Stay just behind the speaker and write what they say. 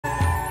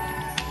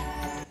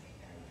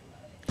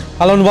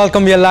Hello and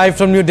welcome. We are live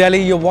from New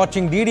Delhi. You're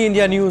watching DD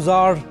India News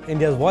Hour,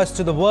 India's voice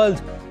to the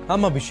world.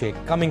 I'm Abhishek.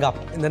 Coming up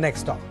in the next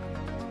stop.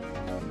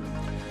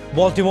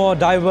 Baltimore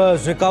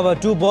divers recover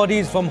 2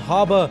 bodies from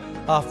harbour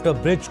after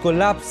bridge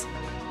collapse.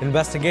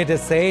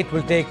 Investigators say it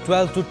will take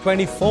 12 to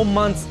 24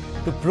 months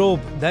to probe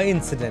the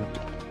incident.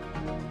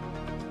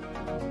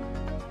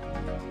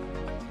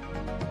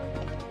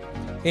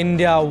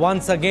 India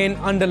once again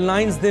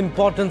underlines the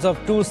importance of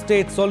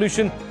two-state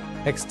solution.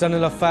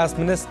 External Affairs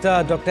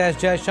Minister Dr. S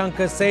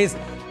Jaishankar says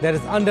there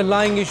is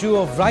underlying issue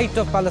of right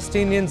of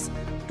Palestinians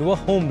to a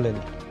homeland.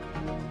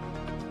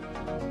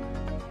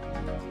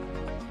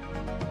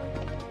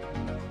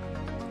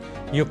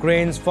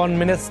 Ukraine's Foreign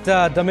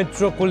Minister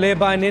Dmytro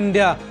Kuleba in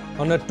India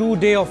on a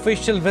 2-day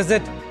official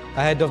visit.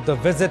 Ahead of the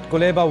visit,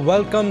 Kuleba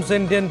welcomes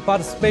Indian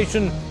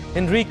participation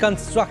in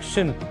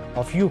reconstruction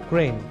of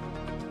Ukraine.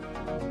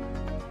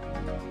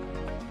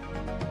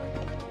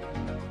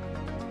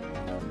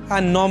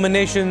 And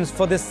nominations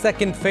for the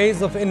second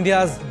phase of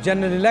India's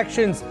general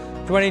elections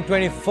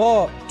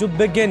 2024 to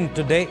begin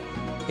today.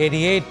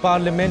 88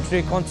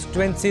 parliamentary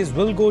constituencies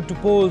will go to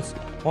polls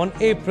on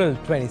April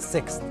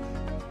 26th.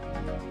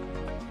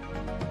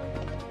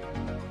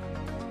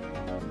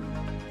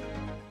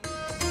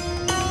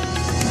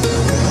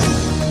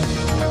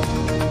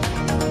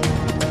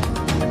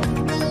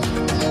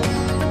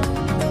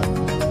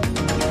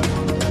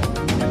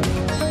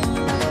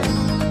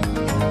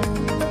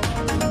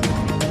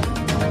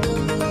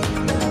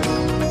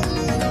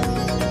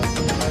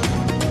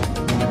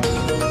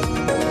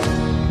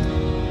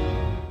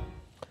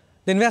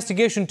 The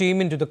investigation team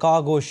into the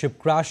cargo ship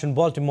crash in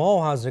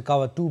Baltimore has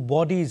recovered 2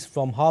 bodies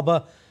from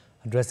harbour.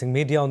 Addressing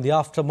media on the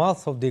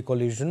aftermath of the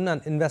collision,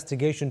 an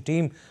investigation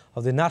team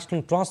of the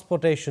National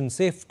Transportation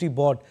Safety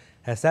Board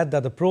has said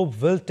that the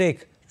probe will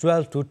take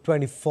 12 to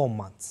 24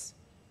 months.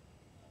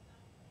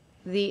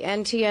 The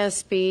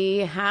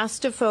NTSB has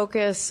to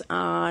focus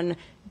on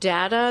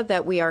data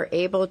that we are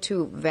able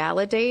to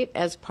validate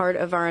as part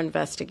of our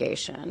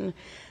investigation.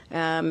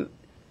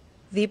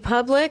 The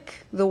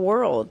public, the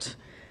world,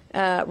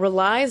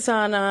 relies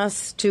on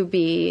us to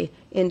be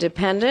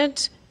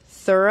independent,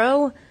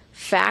 thorough,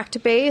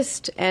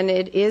 fact-based, and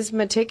it is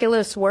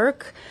meticulous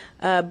work.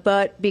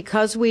 But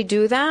because we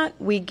do that,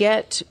 we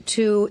get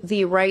to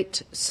the right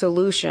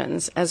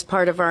solutions as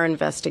part of our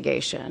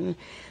investigation.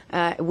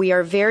 We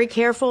are very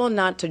careful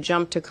not to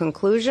jump to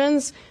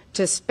conclusions,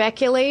 to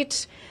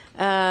speculate,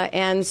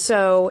 and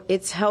so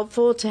it's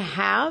helpful to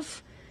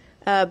have,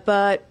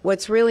 but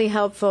what's really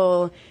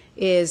helpful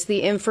is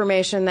the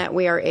information that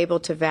we are able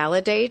to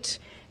validate,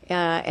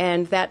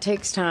 and that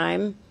takes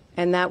time,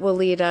 and that will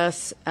lead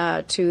us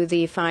to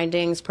the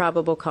findings,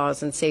 probable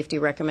cause, and safety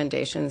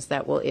recommendations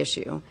that we'll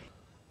issue.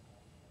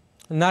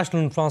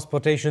 National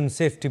Transportation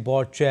Safety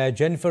Board Chair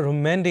Jennifer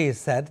Humendi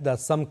said that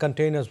some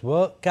containers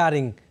were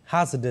carrying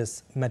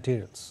hazardous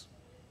materials.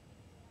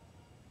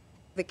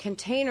 The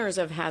containers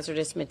of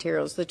hazardous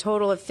materials, the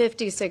total of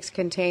 56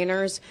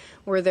 containers,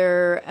 were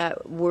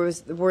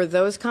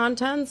those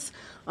contents.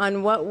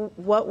 On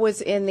what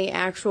was in the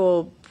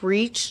actual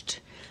breached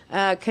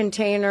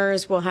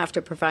containers, we'll have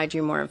to provide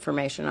you more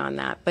information on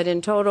that. But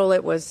in total,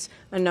 it was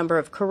a number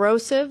of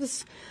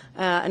corrosives,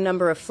 a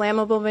number of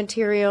flammable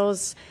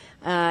materials,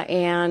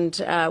 and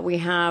we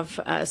have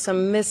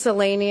some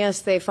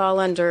miscellaneous. They fall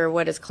under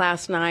what is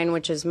Class 9,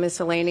 which is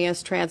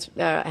miscellaneous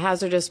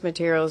hazardous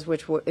materials,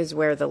 which is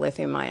where the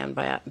lithium-ion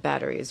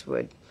batteries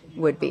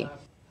would be.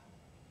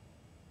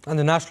 And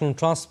the National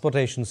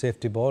Transportation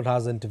Safety Board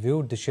has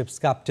interviewed the ship's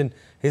captain,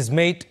 his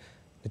mate,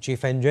 the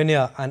chief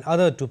engineer and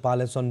other 2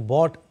 pilots on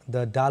board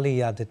the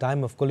Dali at the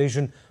time of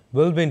collision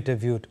will be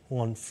interviewed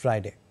on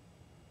Friday.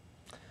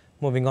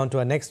 Moving on to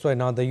our next story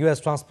now, the U.S.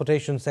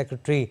 Transportation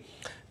Secretary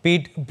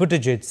Pete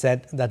Buttigieg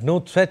said that no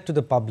threat to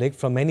the public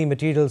from any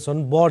materials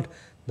on board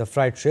the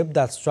freight ship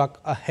that struck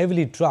a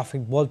heavily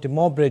trafficked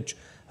Baltimore bridge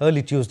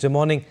early Tuesday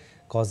morning,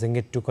 causing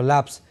it to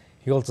collapse.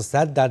 He also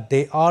said that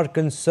they are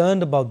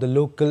concerned about the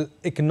local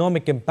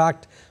economic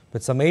impact,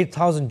 with some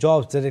 8,000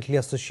 jobs directly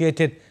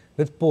associated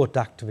with port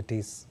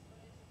activities.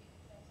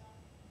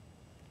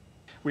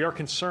 We are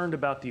concerned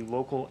about the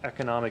local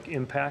economic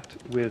impact,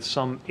 with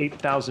some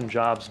 8,000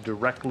 jobs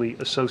directly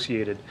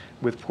associated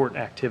with port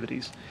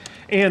activities.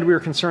 And we are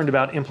concerned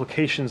about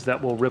implications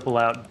that will ripple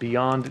out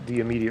beyond the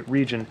immediate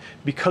region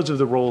because of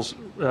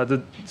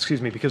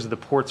because of the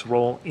port's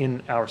role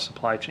in our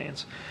supply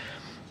chains.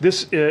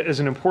 This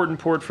is an important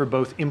port for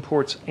both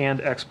imports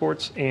and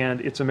exports, and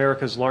it's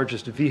America's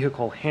largest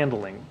vehicle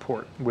handling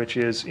port, which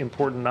is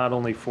important not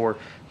only for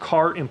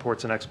car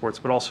imports and exports,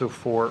 but also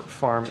for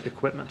farm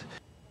equipment.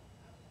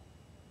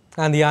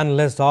 And the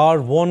analysts are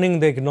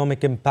warning the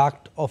economic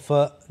impact of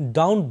a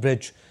downed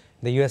bridge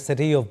in the U.S.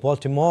 city of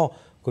Baltimore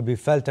could be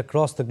felt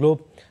across the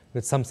globe,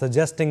 with some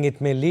suggesting it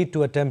may lead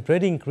to a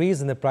temporary increase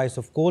in the price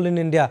of coal in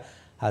India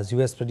as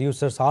U.S.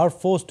 producers are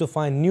forced to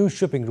find new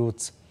shipping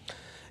routes.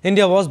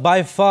 India was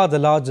by far the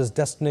largest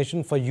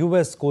destination for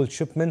U.S. coal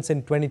shipments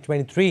in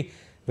 2023,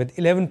 with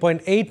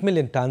 11.8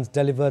 million tons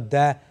delivered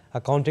there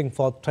accounting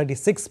for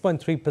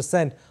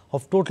 36.3%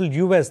 of total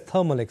U.S.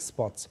 thermal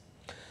exports.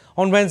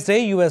 On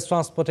Wednesday, U.S.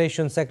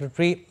 Transportation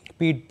Secretary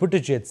Pete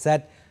Buttigieg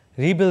said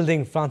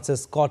rebuilding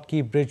Francis Scott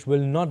Key Bridge will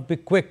not be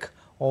quick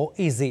or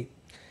easy.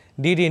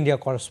 DD India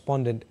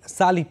correspondent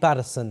Sally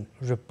Patterson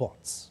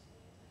reports.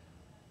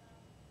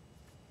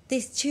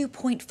 This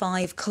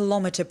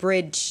 2.5-kilometre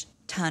bridge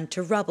turned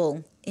to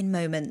rubble in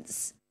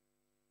moments.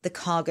 The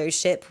cargo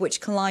ship,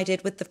 which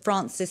collided with the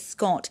Francis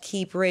Scott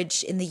Key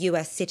Bridge in the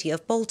US city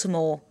of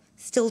Baltimore,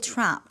 still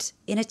trapped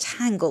in a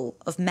tangle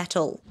of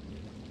metal.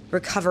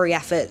 Recovery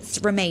efforts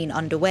remain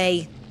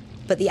underway,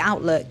 but the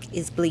outlook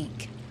is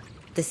bleak.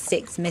 The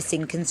 6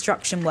 missing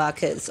construction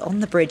workers on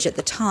the bridge at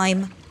the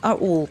time are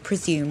all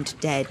presumed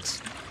dead.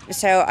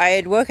 So I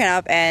had woken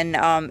up and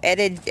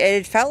it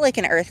had felt like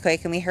an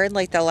earthquake, and we heard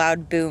like the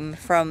loud boom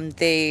from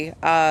the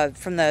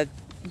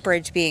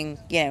bridge being,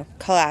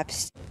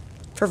 collapsed.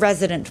 For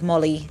resident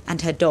Molly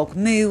and her dog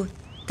Moo,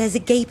 there's a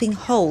gaping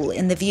hole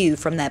in the view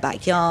from their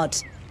backyard.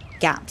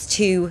 Gaps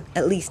too,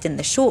 at least in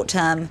the short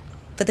term,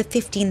 for the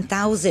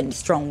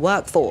 15,000-strong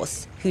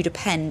workforce who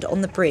depend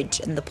on the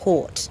bridge and the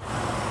port.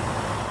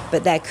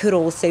 But there could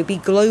also be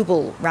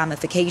global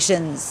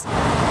ramifications.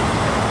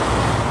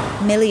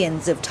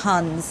 Millions of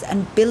tons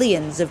and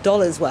billions of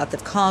dollars worth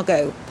of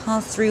cargo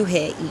pass through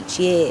here each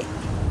year.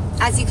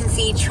 As you can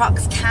see,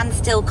 trucks can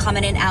still come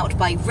in and out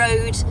by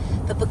road,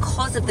 but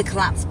because of the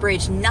collapsed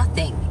bridge,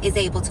 nothing is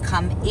able to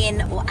come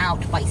in or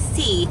out by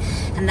sea,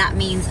 and that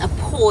means a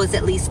pause,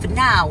 at least for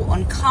now,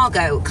 on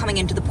cargo coming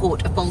into the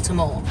port of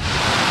Baltimore.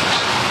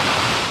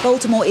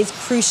 Baltimore is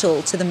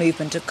crucial to the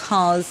movement of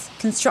cars,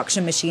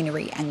 construction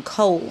machinery and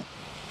coal,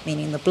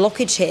 meaning the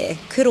blockage here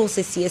could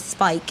also see a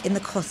spike in the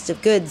cost of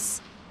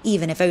goods,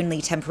 even if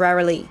only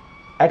temporarily.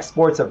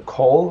 Exports of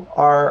coal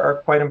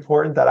are quite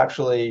important. That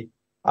actually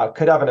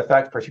could have an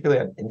effect, particularly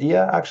on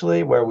India,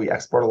 actually, where we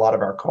export a lot of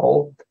our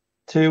coal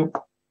to.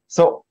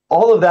 So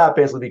all of that,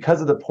 basically,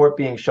 because of the port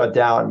being shut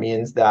down,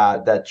 means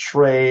that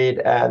trade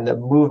and the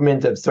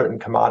movement of certain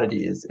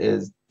commodities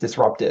is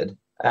disrupted.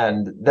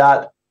 And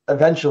that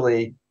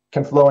eventually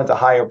can flow into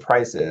higher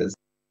prices.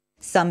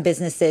 Some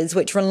businesses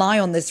which rely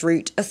on this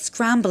route are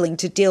scrambling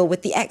to deal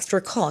with the extra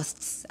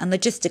costs and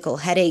logistical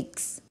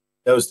headaches.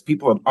 Those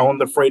people that own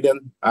the freight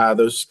in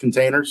those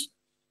containers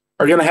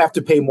are going to have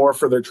to pay more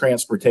for their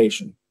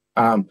transportation.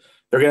 They're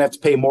going to have to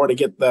pay more to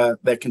get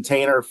the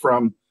container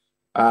from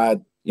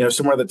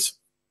somewhere that's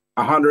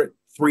 100,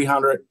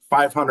 300,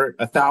 500,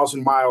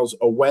 1,000 miles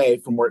away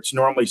from where it's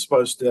normally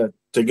supposed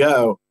to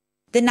go.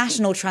 The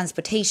National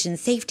Transportation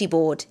Safety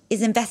Board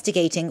is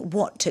investigating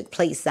what took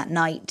place that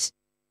night,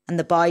 and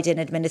the Biden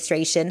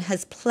administration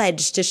has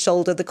pledged to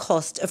shoulder the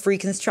cost of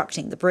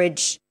reconstructing the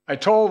bridge. I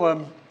told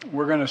them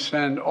we're going to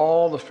send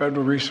all the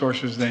federal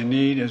resources they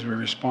need as we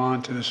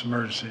respond to this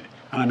emergency.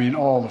 And I mean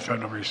all the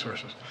federal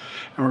resources.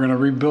 And we're going to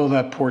rebuild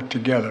that port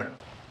together.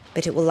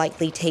 But it will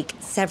likely take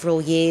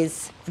several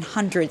years and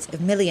hundreds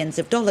of millions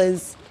of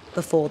dollars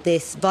before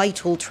this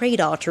vital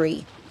trade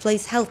artery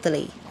flows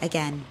healthily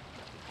again.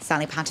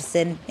 Sally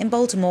Patterson in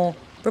Baltimore,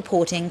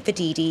 reporting for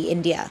DD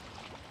India.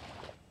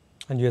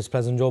 And US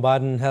President Joe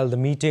Biden held a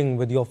meeting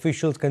with the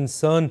officials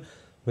concerned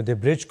with the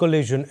bridge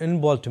collision in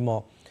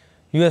Baltimore.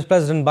 US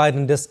President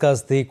Biden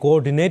discussed the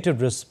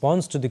coordinated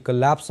response to the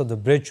collapse of the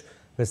bridge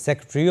with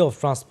Secretary of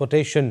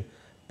Transportation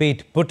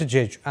Pete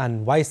Buttigieg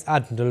and Vice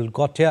Admiral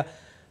Gautier.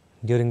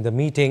 During the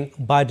meeting,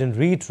 Biden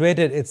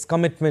reiterated its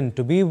commitment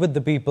to be with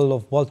the people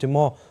of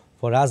Baltimore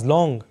for as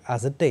long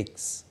as it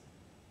takes.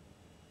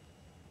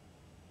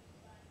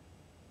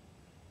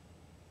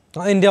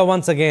 India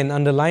once again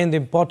underlined the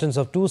importance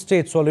of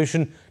two-state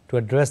solution to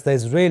address the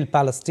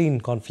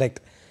Israel-Palestine conflict.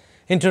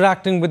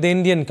 Interacting with the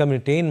Indian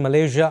community in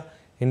Malaysia,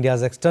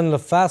 India's External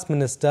Affairs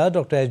Minister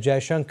Dr. S.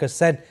 Jaishankar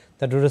said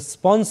that a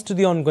response to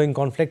the ongoing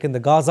conflict in the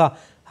Gaza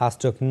has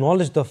to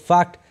acknowledge the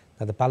fact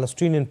that the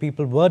Palestinian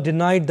people were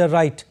denied the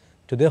right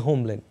to their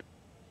homeland.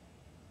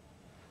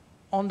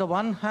 On the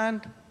one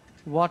hand,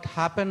 what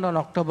happened on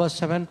October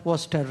 7th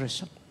was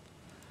terrorism.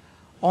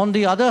 On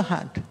the other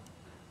hand,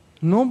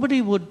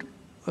 nobody would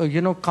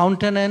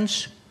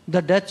countenance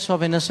the deaths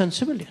of innocent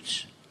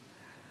civilians.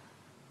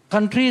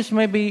 Countries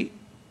may be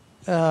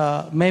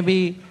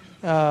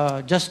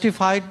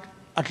justified,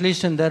 at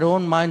least in their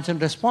own minds, in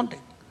responding.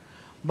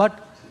 But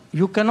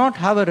you cannot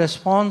have a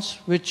response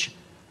which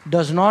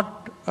does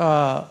not,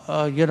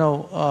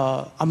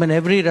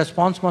 every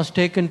response must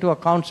take into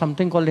account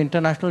something called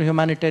international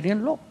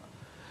humanitarian law.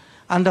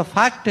 And the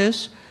fact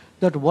is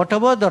that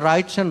whatever the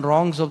rights and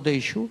wrongs of the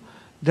issue,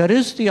 there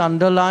is the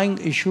underlying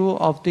issue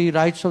of the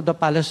rights of the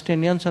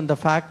Palestinians and the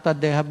fact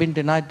that they have been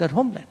denied their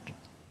homeland.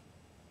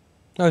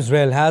 Now,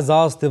 Israel has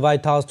asked the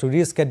White House to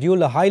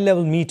reschedule a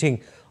high-level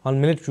meeting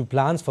on military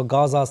plans for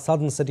Gaza's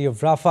southern city of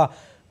Rafah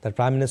that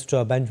Prime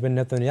Minister Benjamin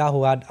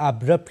Netanyahu had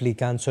abruptly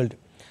cancelled.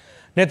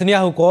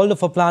 Netanyahu called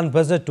for a planned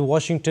visit to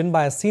Washington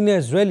by a senior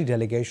Israeli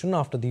delegation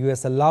after the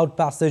US allowed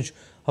passage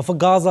of a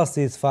Gaza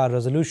ceasefire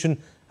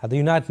resolution at the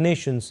United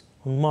Nations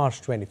on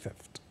March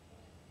 25th.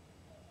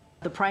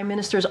 The Prime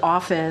Minister's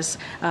office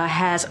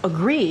has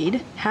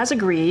agreed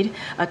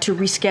to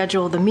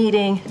reschedule the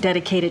meeting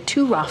dedicated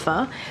to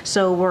Rafah.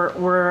 So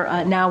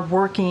we're now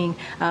working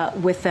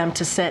with them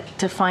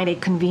to find a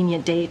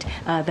convenient date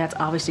that's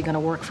obviously going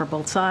to work for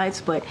both sides.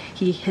 But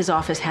his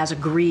office has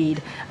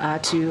agreed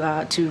to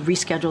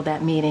reschedule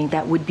that meeting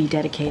that would be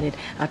dedicated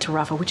to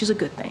Rafah, which is a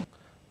good thing.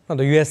 Now,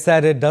 the U.S.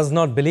 said it does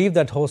not believe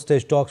that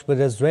hostage talks with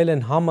Israel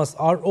and Hamas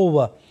are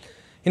over.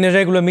 In a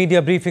regular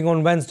media briefing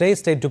on Wednesday,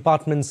 State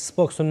Department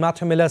spokesman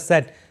Matthew Miller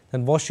said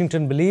that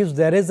Washington believes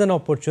there is an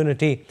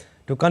opportunity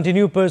to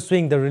continue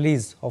pursuing the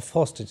release of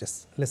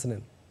hostages. Listen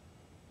in.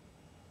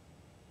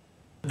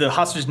 The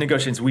hostage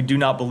negotiations we do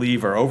not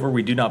believe are over.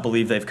 We do not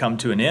believe they've come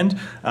to an end.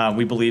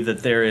 We believe that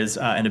there is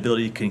an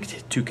ability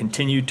to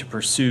continue to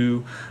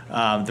pursue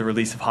the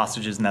release of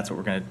hostages, and that's what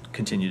we're going to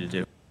continue to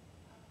do.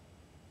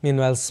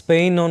 Meanwhile,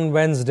 Spain on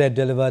Wednesday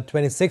delivered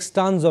 26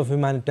 tons of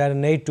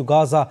humanitarian aid to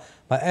Gaza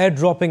by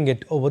airdropping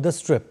it over the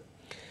Strip.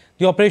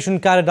 The operation,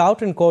 carried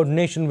out in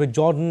coordination with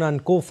Jordan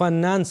and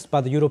co-financed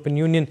by the European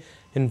Union,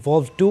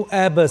 involved 2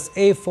 Airbus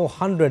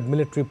A400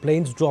 military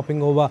planes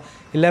dropping over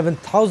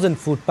 11,000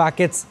 food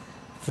packets.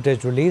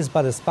 Footage released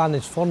by the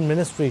Spanish Foreign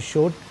Ministry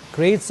showed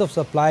crates of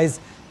supplies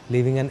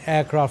leaving an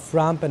aircraft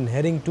ramp and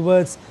heading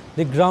towards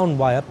the ground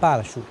via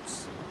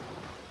parachutes.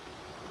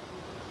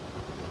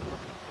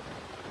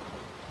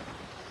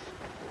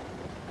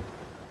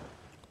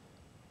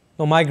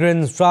 Now,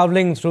 migrants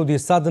traveling through the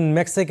southern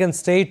Mexican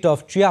state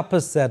of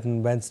Chiapas said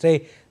on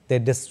Wednesday they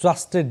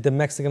distrusted the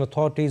Mexican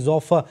authorities'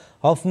 offer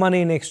of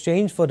money in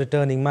exchange for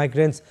returning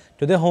migrants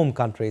to their home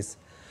countries.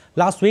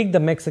 Last week, the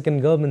Mexican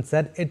government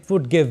said it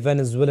would give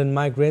Venezuelan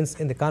migrants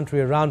in the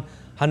country around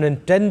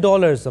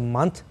 $110 a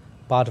month,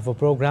 part of a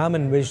program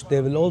in which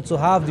they will also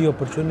have the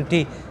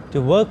opportunity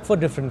to work for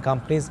different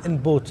companies in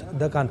both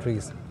the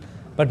countries.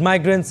 But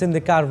migrants in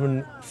the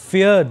caravan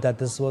feared that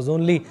this was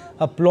only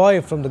a ploy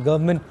from the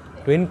government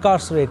to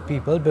incarcerate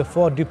people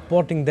before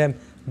deporting them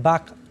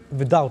back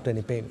without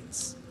any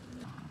payments.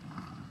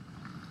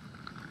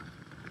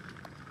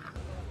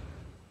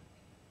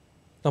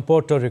 Now,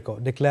 Puerto Rico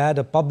declared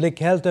a public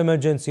health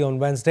emergency on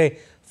Wednesday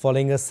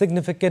following a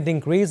significant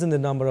increase in the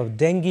number of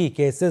dengue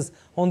cases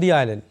on the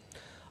island.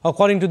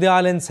 According to the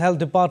island's health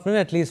department,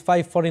 at least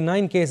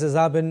 549 cases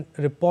have been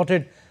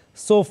reported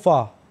so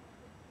far,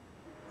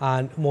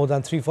 and more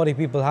than 340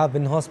 people have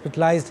been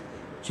hospitalized.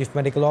 Chief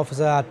Medical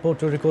Officer at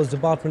Puerto Rico's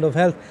Department of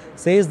Health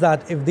says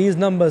that if these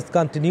numbers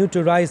continue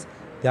to rise,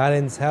 the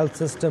island's health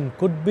system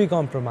could be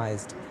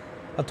compromised.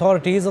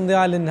 Authorities on the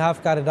island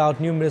have carried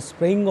out numerous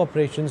spraying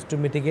operations to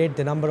mitigate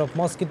the number of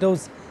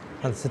mosquitoes,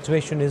 and the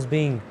situation is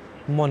being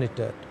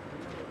monitored.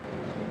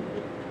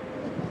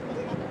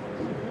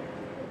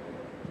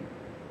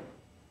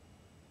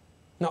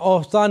 Now,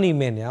 Ohtani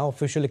Mania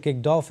officially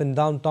kicked off in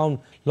downtown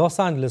Los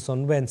Angeles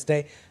on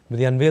Wednesday with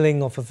the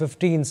unveiling of a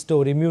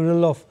 15-story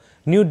mural of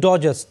new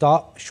Dodgers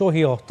star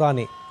Shohei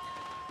Ohtani.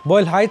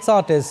 Boyle Heights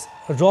artist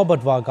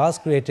Robert Vargas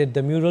created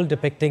the mural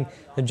depicting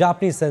the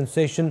Japanese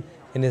sensation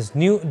in his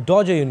new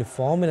Dodger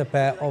uniform in a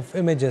pair of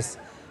images,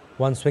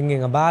 one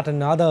swinging a bat and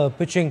another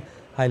pitching,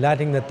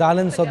 highlighting the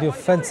talents of the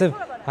offensive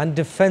and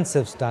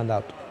defensive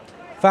standout.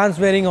 Fans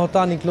wearing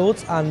Ohtani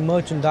clothes and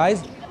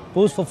merchandise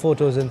posed for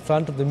photos in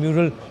front of the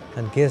mural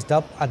and gazed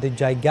up at the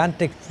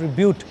gigantic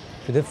tribute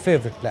to their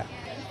favorite player.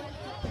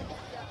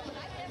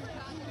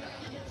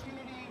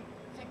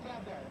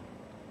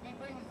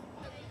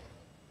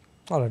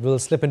 All right, we'll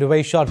slip into a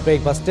very short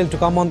break, but still to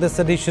come on this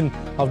edition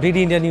of DD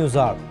India News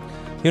Hour.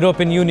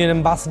 European Union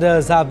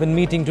ambassadors have been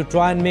meeting to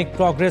try and make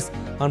progress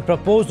on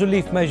proposed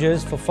relief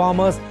measures for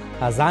farmers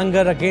as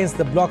anger against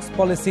the bloc's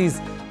policies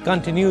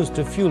continues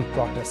to fuel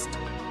protest.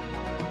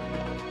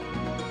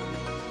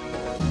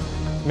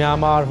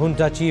 Myanmar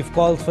junta chief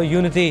calls for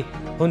unity.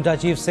 Junta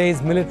chief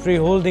says military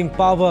holding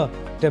power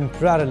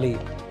temporarily.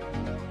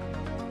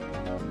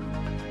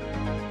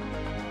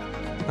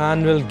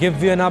 And we'll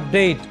give you an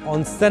update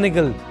on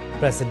Senegal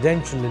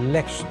presidential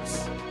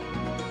elections.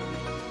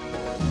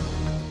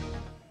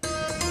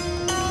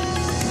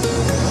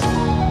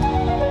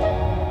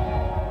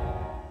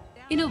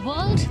 In a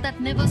world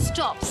that never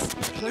stops,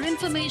 where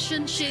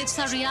information shapes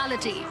our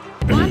reality,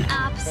 one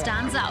app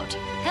stands out,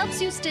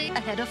 helps you stay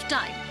ahead of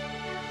time.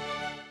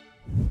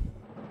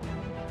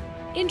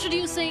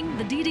 Introducing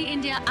the DD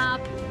India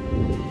app,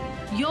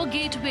 your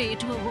gateway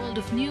to a world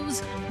of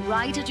news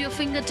right at your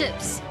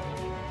fingertips.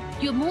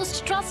 Your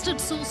most trusted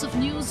source of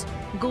news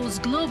goes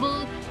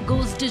global,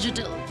 goes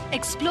digital.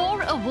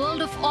 Explore a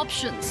world of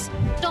options,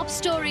 top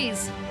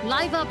stories,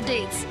 live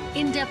updates,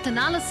 in-depth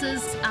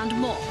analysis, and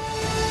more.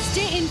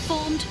 Stay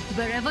informed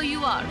wherever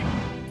you are.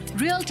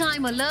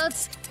 Real-time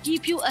alerts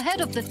keep you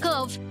ahead of the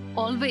curve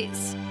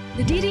always.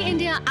 The DD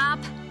India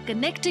app,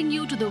 connecting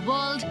you to the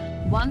world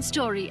one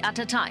story at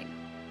a time.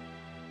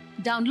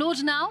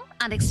 Download now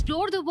and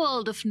explore the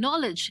world of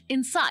knowledge,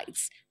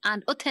 insights,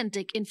 and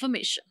authentic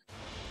information.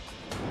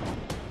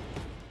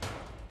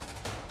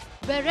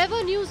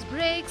 Wherever news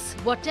breaks,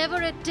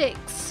 whatever it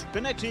takes.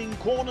 connecting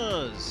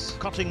corners,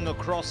 cutting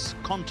across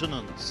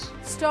continents.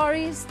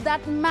 Stories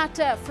that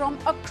matter from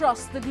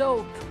across the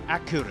globe.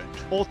 Accurate,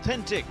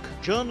 authentic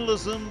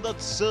journalism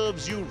that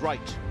serves you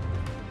right.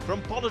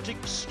 From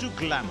politics to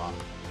glamour,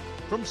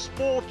 from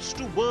sports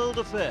to world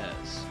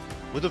affairs,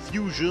 with a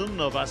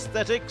fusion of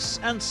aesthetics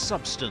and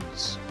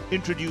substance.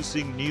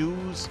 Introducing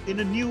news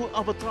in a new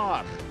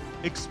avatar.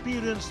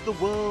 Experience the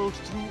world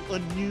through a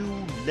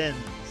new lens.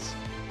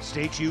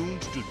 Stay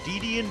tuned to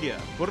DD India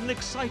for an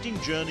exciting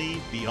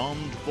journey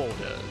beyond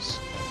borders.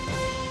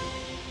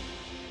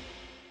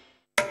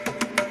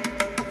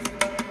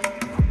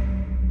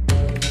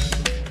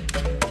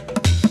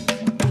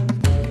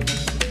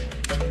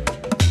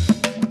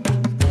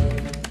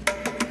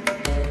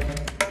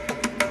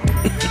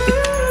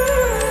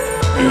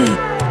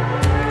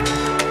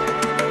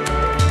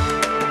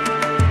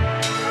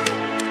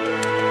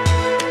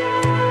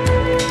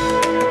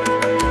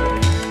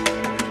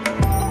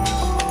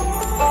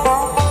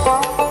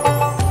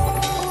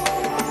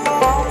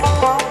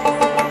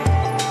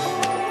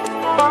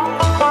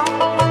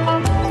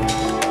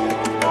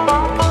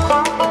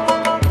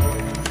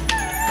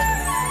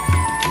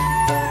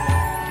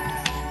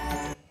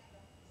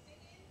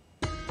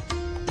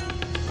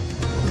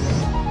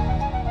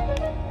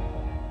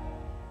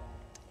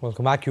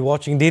 Welcome back. You're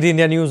watching DD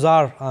India News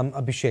Hour. I'm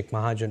Abhishek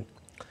Mahajan.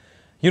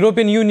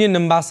 European Union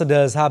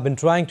ambassadors have been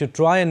trying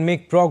and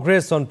make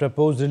progress on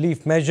proposed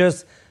relief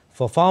measures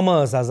for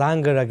farmers as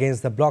anger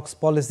against the bloc's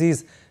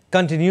policies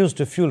continues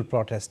to fuel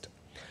protest.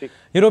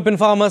 European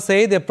farmers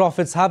say their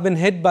profits have been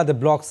hit by the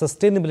bloc's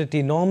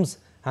sustainability norms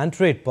and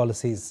trade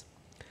policies.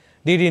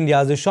 DD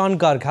India's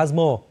Jaishankar has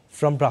more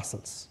from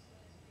Brussels.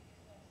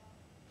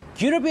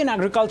 European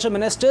agriculture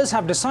ministers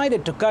have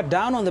decided to cut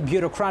down on the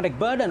bureaucratic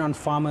burden on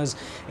farmers.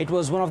 It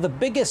was one of the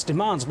biggest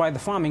demands by the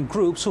farming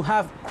groups who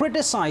have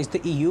criticized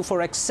the EU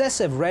for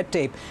excessive red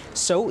tape.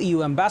 So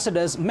EU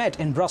ambassadors met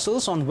in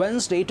Brussels on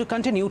Wednesday to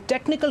continue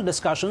technical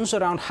discussions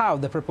around how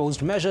the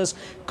proposed measures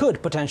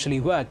could potentially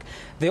work.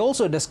 They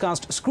also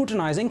discussed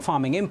scrutinizing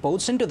farming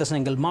imports into the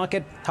single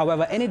market.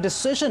 However, any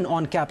decision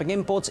on capping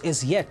imports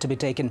is yet to be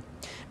taken.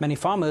 Many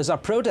farmers are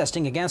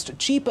protesting against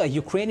cheaper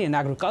Ukrainian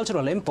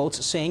agricultural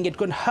imports, saying it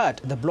could hurt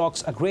the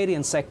bloc's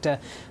agrarian sector.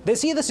 They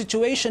see the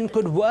situation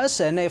could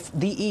worsen if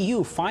the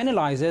EU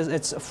finalizes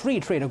its free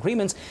trade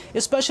agreements,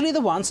 especially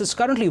the ones it's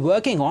currently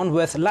working on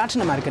with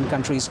Latin American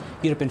countries.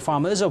 European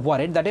farmers are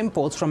worried that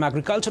imports from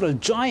agricultural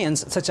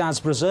giants such as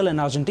Brazil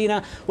and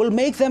Argentina will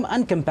make them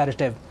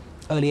uncompetitive.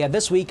 Earlier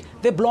this week,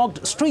 they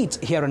blocked streets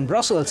here in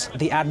Brussels,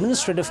 the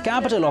administrative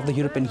capital of the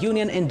European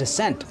Union, in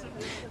dissent.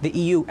 The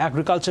EU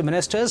agriculture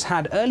ministers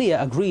had earlier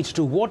agreed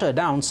to water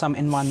down some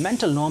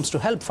environmental norms to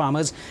help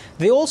farmers.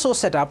 They also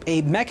set up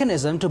a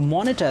mechanism to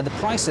monitor the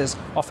prices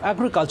of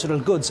agricultural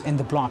goods in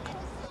the bloc.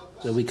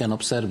 So we can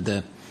observe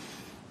the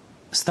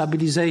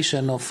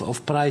stabilization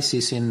of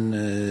prices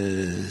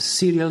in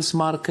cereals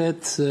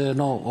market.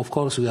 No, of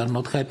course, we are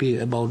not happy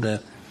about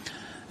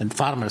and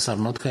farmers are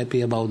not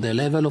happy about the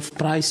level of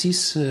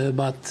prices,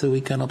 but we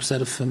can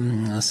observe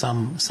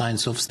some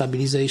signs of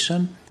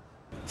stabilization.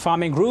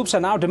 Farming groups are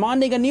now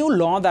demanding a new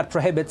law that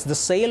prohibits the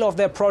sale of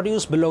their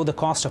produce below the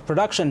cost of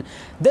production.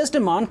 This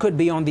demand could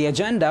be on the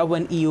agenda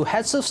when EU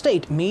heads of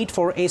state meet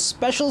for a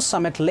special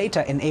summit later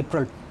in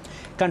April.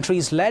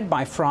 Countries led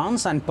by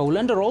France and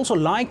Poland are also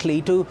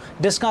likely to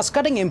discuss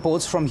cutting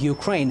imports from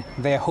Ukraine.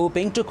 They are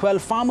hoping to quell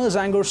farmers'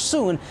 anger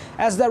soon,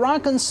 as there are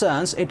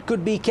concerns it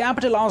could be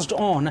capitalized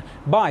on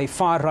by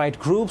far-right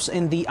groups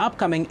in the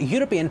upcoming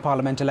European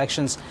Parliament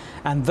elections.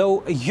 And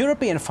though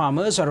European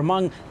farmers are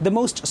among the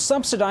most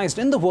subsidized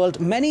in the world,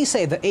 many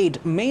say the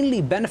aid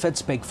mainly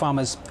benefits big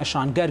farmers.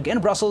 Ashan Garg in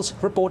Brussels,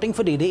 reporting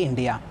for DD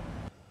India.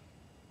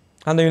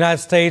 And the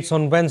United States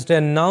on Wednesday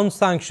announced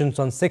sanctions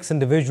on 6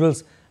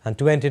 individuals and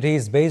 2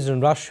 entities based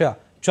in Russia,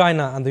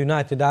 China and the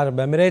United Arab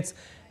Emirates,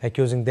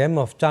 accusing them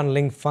of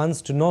channeling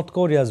funds to North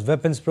Korea's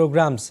weapons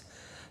programs.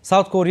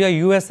 South Korea,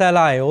 US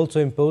ally, also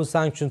imposed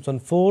sanctions on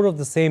 4 of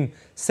the same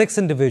 6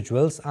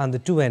 individuals and the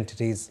 2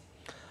 entities.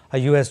 A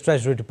US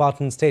Treasury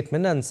Department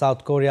statement and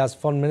South Korea's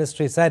Foreign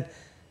Ministry said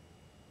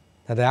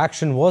that the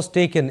action was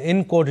taken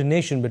in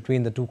coordination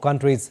between the 2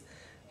 countries.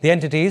 The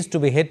entities to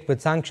be hit with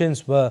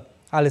sanctions were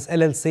Alice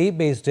LLC,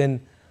 based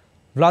in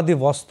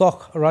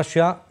Vladivostok,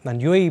 Russia,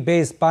 and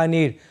UAE-based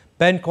pioneer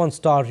Bencon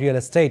Star Real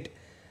Estate.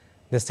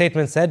 The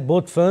statement said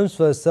both firms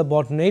were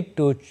subordinate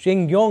to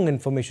Chingyong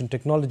Information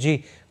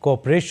Technology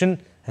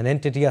Corporation, an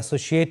entity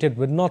associated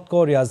with North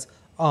Korea's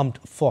armed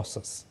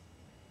forces.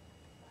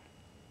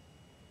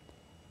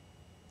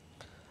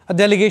 A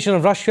delegation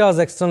of Russia's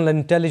External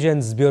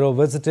Intelligence Bureau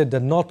visited the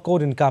North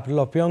Korean capital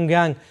of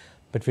Pyongyang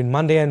between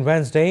Monday and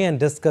Wednesday and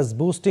discussed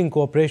boosting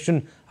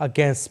cooperation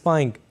against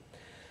spying.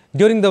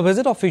 During the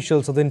visit,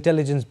 officials of the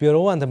Intelligence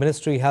Bureau and the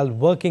ministry held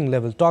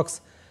working-level talks.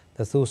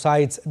 The 2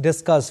 sides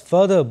discussed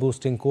further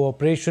boosting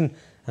cooperation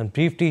and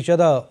briefed each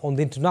other on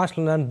the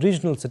international and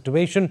regional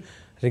situation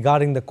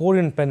regarding the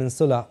Korean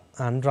Peninsula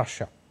and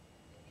Russia.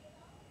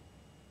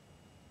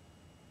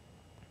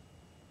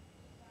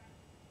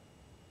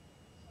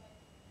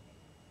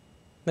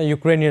 The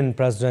Ukrainian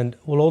President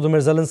Volodymyr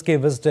Zelensky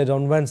visited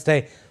on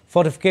Wednesday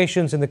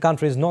fortifications in the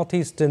country's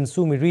northeastern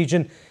Sumy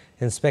region,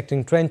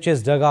 inspecting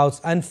trenches,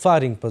 dugouts and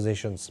firing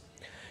positions.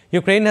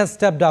 Ukraine has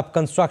stepped up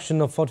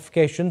construction of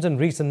fortifications in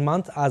recent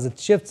months as it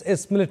shifts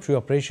its military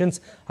operations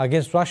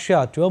against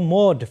Russia to a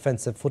more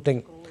defensive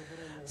footing.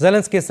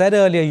 Zelensky said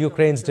earlier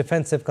Ukraine's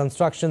defensive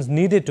constructions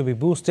needed to be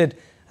boosted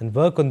and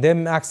work on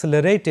them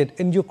accelerated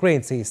in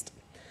Ukraine's east.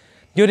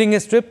 During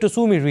his trip to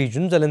Sumy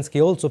region,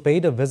 Zelensky also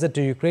paid a visit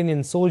to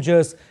Ukrainian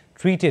soldiers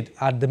treated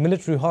at the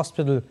military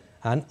hospital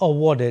and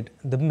awarded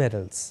the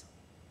medals.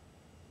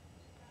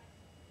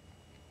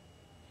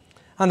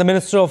 And the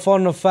Minister of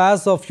Foreign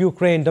Affairs of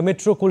Ukraine,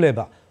 Dmytro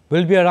Kuleba,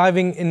 will be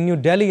arriving in New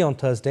Delhi on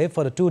Thursday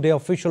for a two-day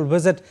official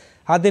visit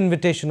at the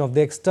invitation of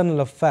the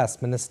External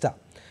Affairs Minister.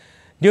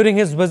 During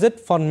his visit,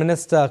 Foreign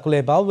Minister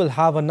Kuleba will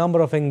have a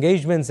number of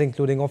engagements,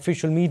 including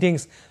official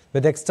meetings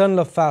with the External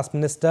Affairs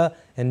Minister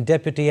and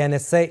Deputy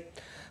NSA.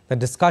 The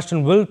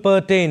discussion will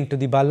pertain to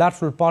the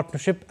bilateral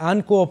partnership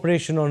and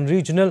cooperation on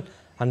regional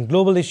and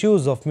global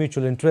issues of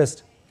mutual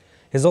interest.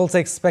 He is also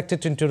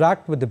expected to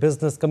interact with the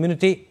business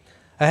community.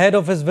 Ahead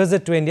of his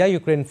visit to India,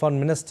 Ukraine Foreign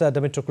Minister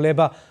Dmytro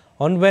Kuleba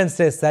on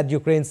Wednesday said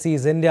Ukraine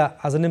sees India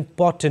as an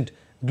important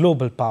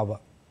global power.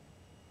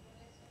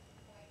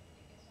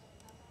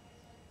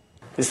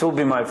 This will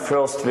be my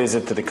first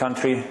visit to the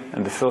country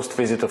and the first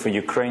visit of a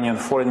Ukrainian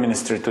foreign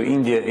minister to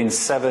India in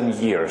 7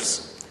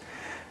 years.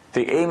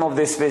 The aim of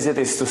this visit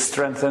is to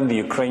strengthen the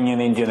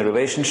Ukrainian-Indian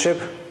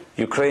relationship.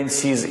 Ukraine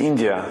sees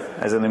India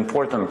as an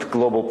important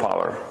global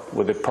power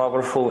with a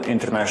powerful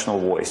international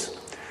voice.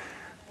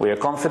 We are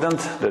confident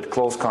that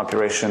close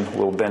cooperation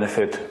will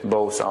benefit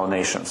both our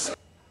nations.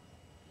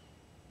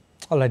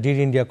 All right, DD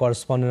India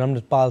correspondent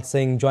Amritpal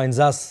Singh joins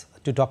us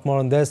to talk more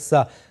on this.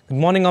 Good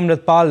morning,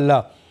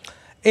 Amritpal.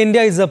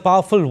 India is a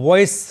powerful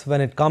voice when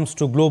it comes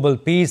to global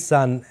peace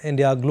and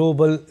India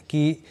global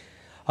key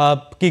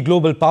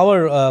global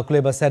power,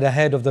 Kuleba said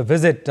ahead of the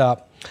visit.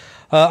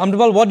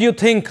 Amritpal, what do you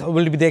think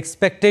will be the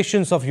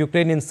expectations of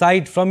Ukrainian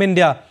side from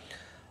India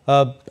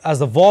as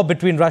the war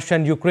between Russia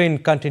and Ukraine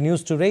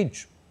continues to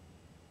rage?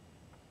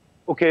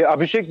 Okay,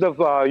 Abhishek,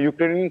 the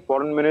Ukrainian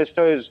foreign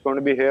minister is going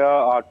to be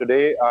here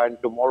today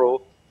and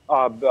tomorrow,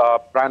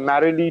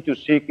 primarily to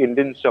seek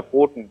Indian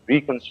support in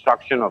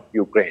reconstruction of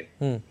Ukraine.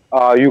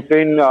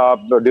 Ukraine,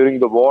 during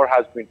the war,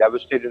 has been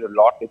devastated a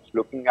lot. It's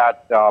looking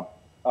at,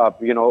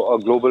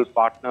 global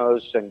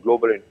partners and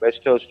global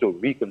investors to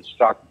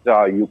reconstruct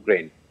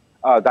Ukraine.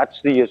 That's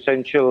the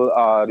essential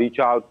reach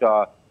out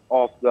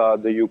of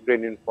the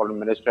Ukrainian foreign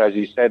minister, as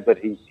he said that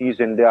he sees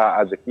India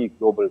as a key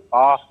global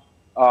power.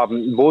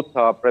 Both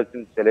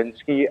President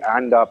Zelensky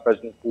and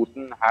President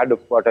Putin had a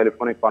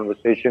telephonic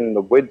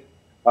conversation with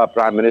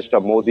Prime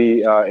Minister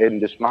Modi in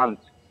this month,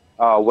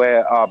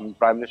 where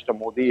Prime Minister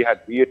Modi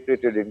had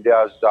reiterated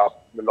India's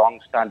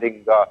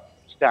long-standing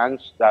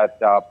stance that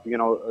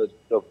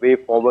the way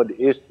forward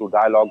is through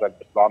dialogue and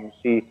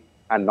diplomacy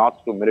and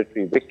not through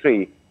military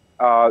victory.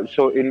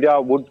 So India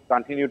would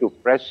continue to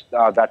press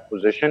that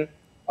position.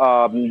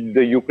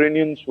 The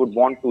Ukrainians would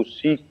want to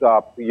seek,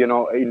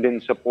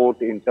 Indian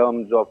support in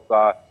terms of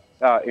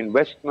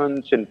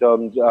investments, in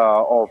terms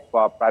of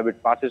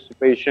private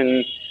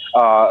participation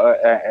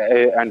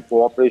and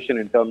cooperation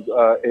in terms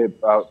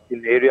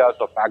in areas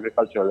of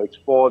agricultural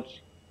exports,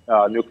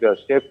 nuclear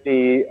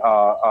safety,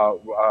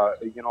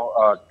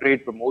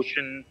 trade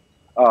promotion,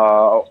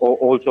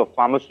 also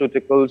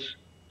pharmaceuticals.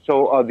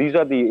 So these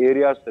are the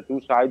areas the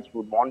two sides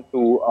would want to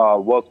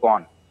work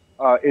on.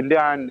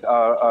 India and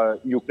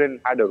Ukraine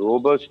had a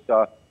robust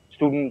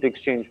student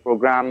exchange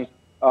program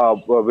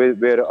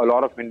where a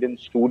lot of Indian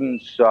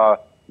students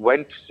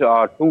went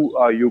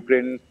to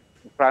Ukraine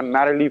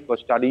primarily for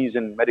studies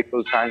in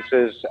medical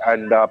sciences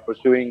and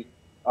pursuing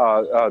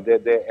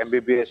their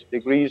MBBS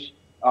degrees,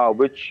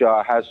 which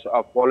has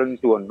fallen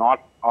to a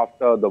knot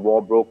after the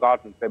war broke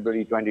out in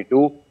February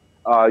 22.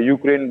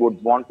 Ukraine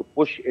would want to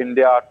push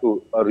India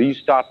to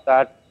restart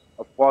that.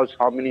 Of course,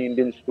 how many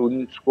Indian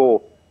students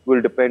go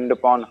will depend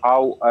upon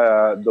how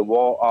the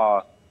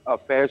war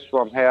fares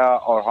from here,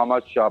 or how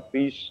much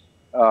peace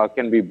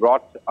can be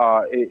brought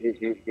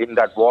in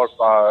that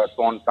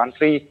war-torn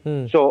country.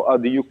 So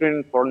the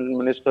Ukrainian foreign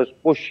minister's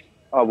push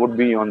would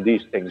be on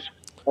these things.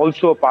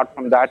 Also, apart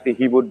from that,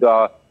 he would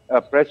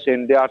press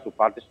India to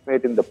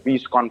participate in the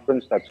peace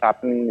conference that's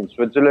happening in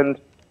Switzerland.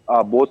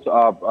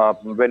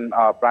 When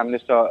Prime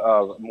Minister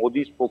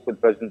Modi spoke with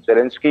President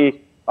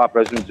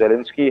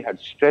Zelensky had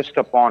stressed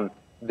upon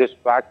this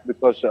fact,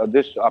 because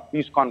this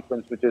peace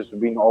conference, which is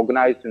being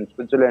organized in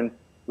Switzerland,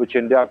 which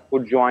India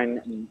could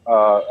join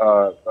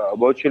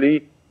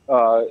virtually,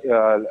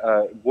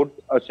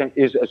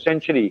 is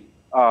essentially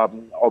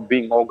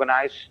being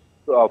organized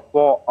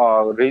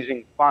for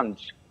raising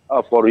funds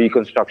for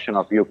reconstruction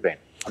of Ukraine.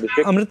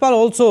 Amritpal,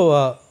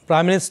 also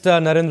Prime Minister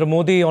Narendra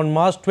Modi on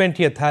March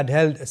 20th had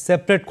held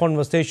separate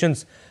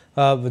conversations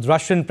with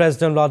Russian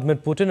President Vladimir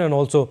Putin and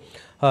also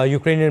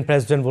Ukrainian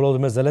President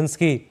Volodymyr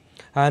Zelensky.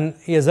 And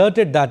he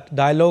asserted that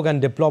dialogue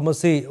and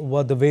diplomacy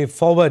were the way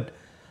forward.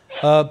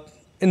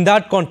 in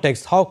that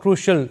context, how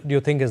crucial do you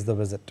think is the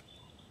visit?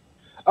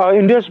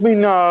 India's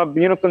been,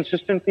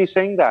 consistently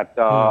saying that,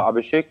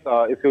 Abhishek.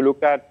 If you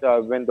look at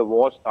when the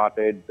war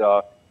started,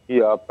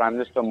 Prime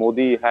Minister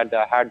Modi had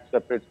had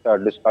separate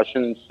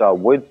discussions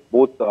with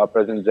both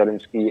President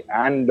Zelensky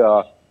and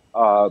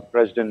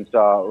President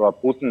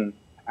Putin,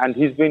 and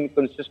he's been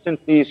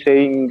consistently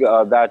saying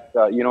that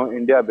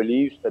India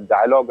believes that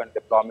dialogue and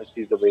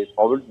diplomacy is the way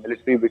forward.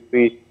 Military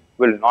victory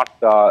will not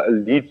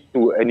lead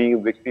to any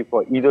victory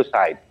for either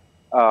side.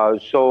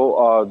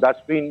 So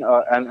that's been,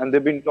 and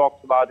there've been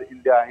talks about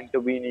India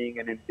intervening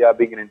and India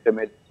being an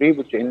intermediary,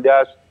 which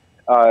India's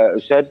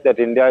said that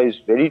India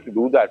is ready to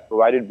do that,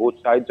 provided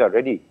both sides are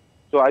ready.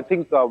 So I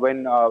think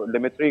when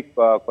Dmitry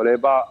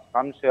Kuleba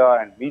comes here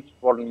and meets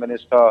Foreign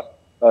Minister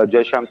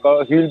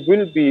Jaishankar, he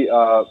will be,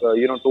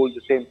 told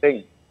the same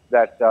thing,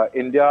 that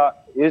India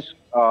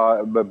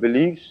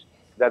believes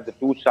that the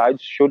two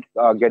sides should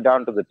get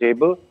down to the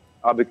table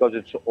because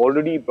it's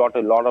already brought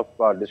a lot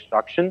of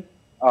destruction,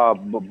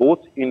 both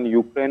in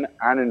Ukraine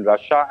and in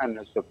Russia, and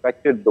has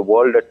affected the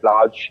world at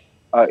large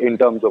in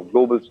terms of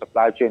global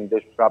supply chain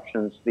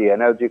disruptions, the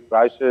energy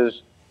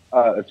crisis,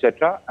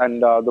 etc.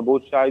 And the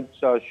both sides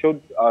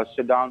should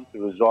sit down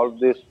to resolve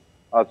this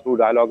through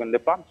dialogue and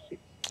diplomacy.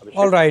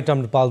 All right,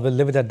 Amrapal, we'll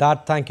leave it at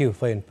that. Thank you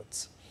for your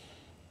inputs.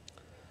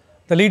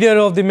 The leader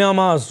of the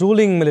Myanmar's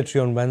ruling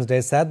military on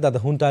Wednesday said that the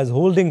junta is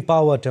holding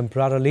power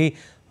temporarily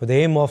with the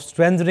aim of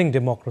strengthening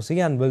democracy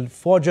and will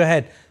forge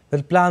ahead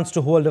with plans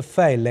to hold a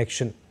fair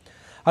election.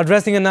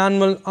 Addressing an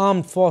annual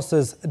Armed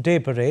Forces Day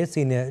parade,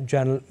 Senior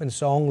General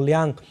Minister Ong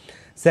Liang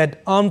said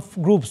armed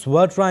groups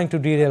were trying to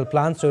derail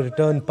plans to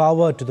return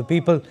power to the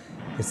people.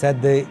 He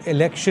said the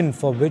election,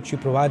 for which he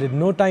provided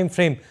no time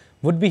frame,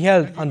 would be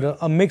held under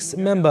a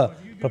mixed-member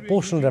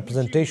proportional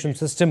representation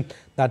system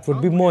that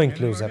would be more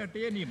inclusive.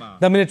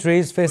 The military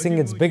is facing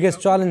its biggest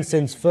challenge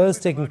since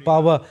first taking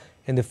power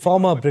in the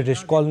former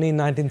British colony in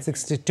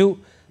 1962,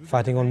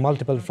 fighting on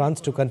multiple fronts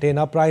to contain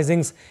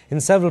uprisings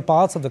in several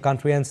parts of the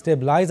country and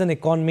stabilize an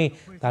economy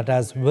that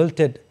has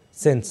wilted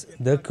since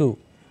the coup.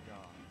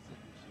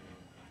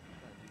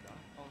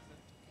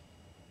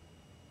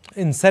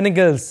 In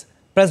Senegal's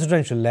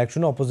presidential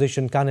election,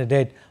 opposition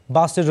candidate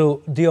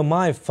Bassirou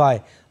Diomaye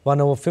Faye won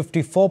over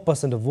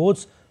 54% of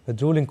votes, with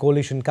ruling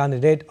coalition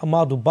candidate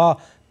Amadou Ba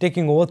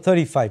taking over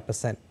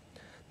 35%.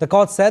 The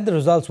court said the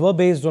results were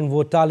based on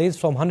vote tallies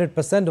from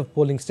 100% of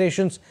polling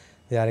stations.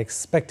 They are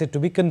expected to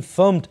be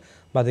confirmed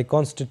by the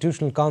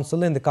Constitutional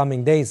Council in the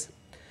coming days.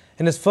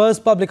 In his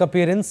first public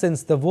appearance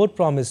since the vote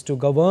promised to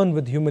govern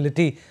with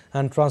humility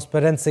and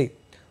transparency,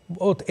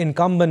 both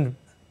incumbent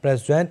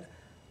President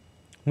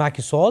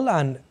Macky Sall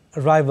and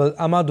rival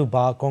Amadou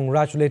Ba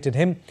congratulated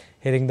him,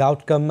 hailing the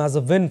outcome as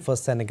a win for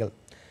Senegal.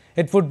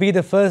 It would be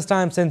the first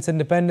time since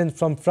independence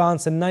from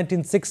France in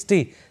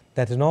 1960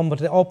 that an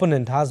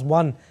opponent has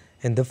won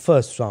in the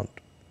first round.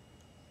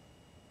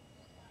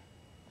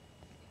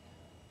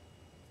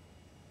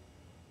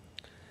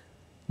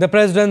 The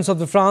presidents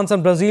of France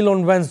and Brazil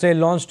on Wednesday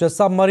launched a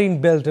submarine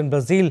built in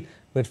Brazil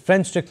with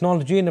French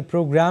technology in a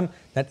program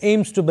that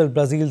aims to build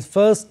Brazil's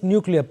first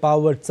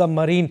nuclear-powered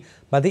submarine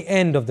by the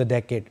end of the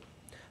decade.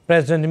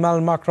 President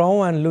Emmanuel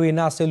Macron and Luiz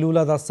Inácio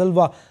Lula da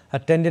Silva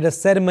attended a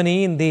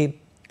ceremony in the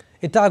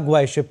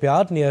Itaguai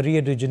shipyard near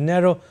Rio de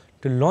Janeiro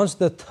to launch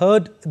the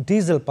third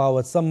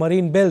diesel-powered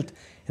submarine built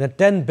in a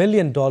 $10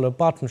 billion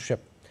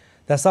partnership.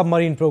 The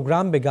submarine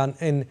program began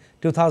in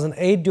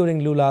 2008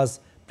 during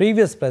Lula's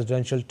previous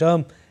presidential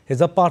term,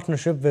 is a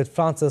partnership with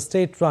France's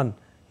state-run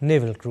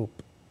naval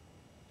group.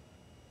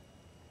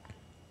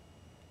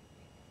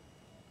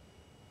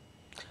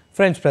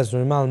 French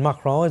President Emmanuel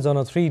Macron is on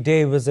a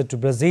 3-day visit to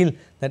Brazil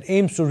that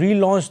aims to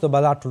relaunch the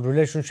bilateral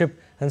relationship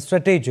and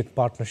strategic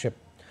partnership.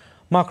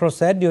 Macron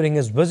said during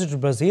his visit to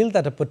Brazil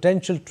that a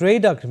potential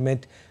trade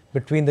agreement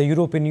between the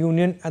European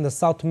Union and the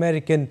South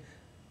American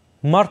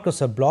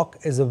Mercosur bloc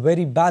is a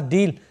very bad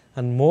deal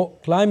and more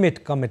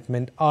climate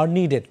commitment are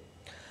needed.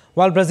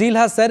 While Brazil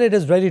has said it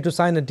is ready to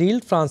sign a deal,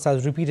 France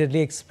has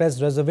repeatedly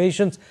expressed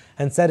reservations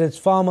and said its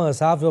farmers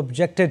have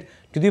objected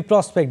to the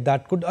prospect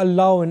that could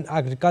allow in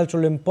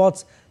agricultural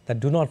imports that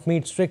do not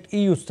meet strict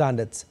EU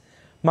standards.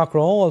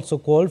 Macron also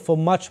called for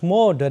much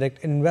more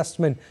direct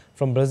investment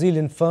from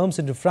Brazilian firms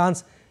into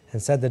France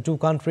and said the two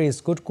countries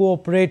could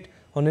cooperate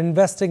on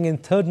investing in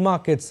third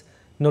markets,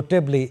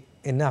 notably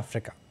in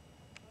Africa.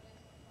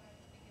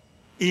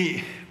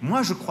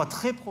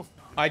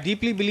 I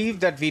deeply believe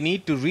that we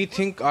need to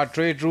rethink our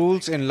trade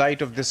rules in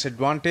light of this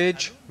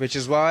advantage, which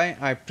is why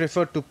I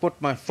prefer to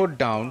put my foot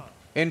down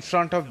in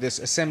front of this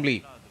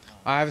assembly.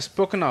 I have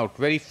spoken out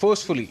very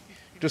forcefully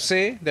to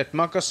say that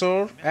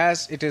Mercosur,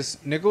 as it is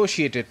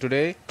negotiated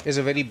today, is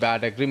a very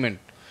bad agreement.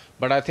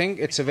 But I think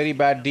it's a very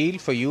bad deal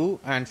for you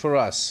and for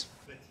us.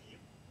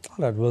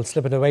 All right, we'll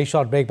slip into a very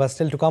short break, but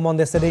still to come on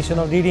this edition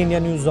of DD India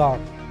News Hour.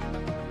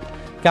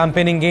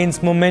 Campaigning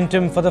gains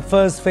momentum for the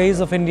first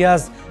phase of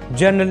India's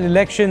general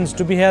elections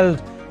to be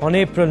held on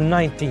April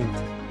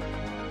 19th.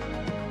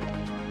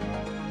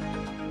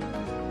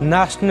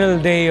 National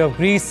Day of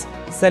Greece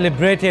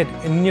celebrated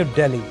in New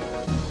Delhi.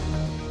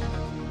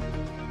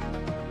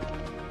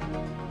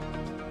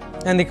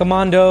 And the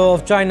commander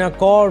of China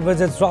Corps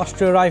visits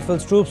Rashtriya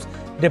Rifles troops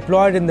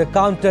deployed in the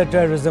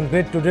counter-terrorism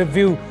grid to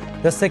review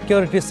the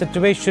security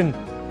situation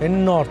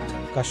in North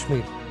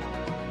Kashmir.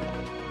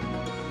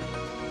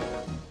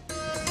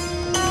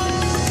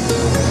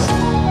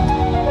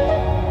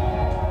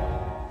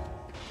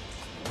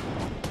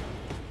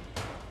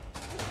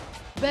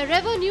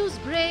 Wherever news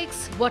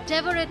breaks,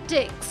 whatever it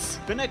takes.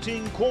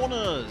 Connecting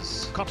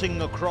corners,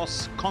 cutting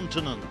across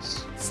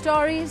continents.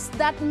 Stories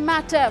that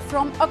matter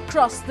from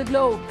across the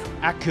globe.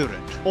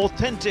 Accurate,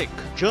 authentic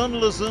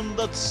journalism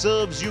that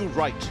serves you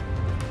right.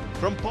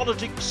 From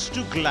politics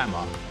to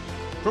glamour,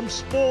 from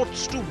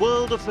sports to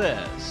world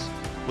affairs,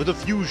 with a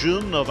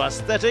fusion of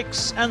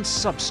aesthetics and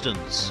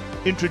substance.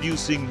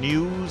 Introducing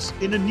news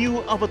in a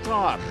new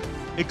avatar.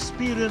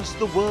 Experience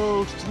the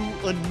world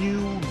through a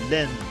new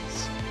lens.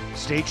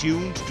 Stay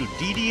tuned to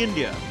DD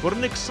India for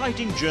an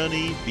exciting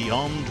journey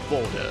beyond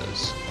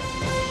borders.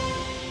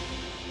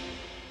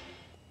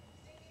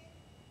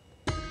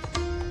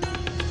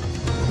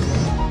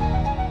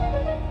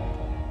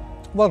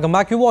 Welcome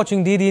back. You're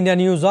watching DD India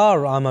News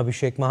Hour. I'm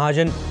Abhishek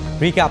Mahajan.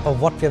 Recap of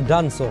what we have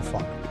done so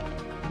far.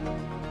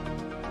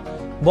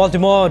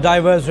 Baltimore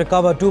divers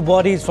recover 2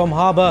 bodies from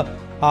harbour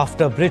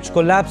after bridge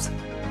collapse.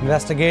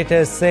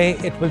 Investigators say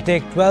it will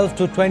take 12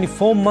 to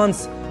 24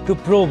 months to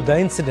probe the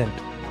incident.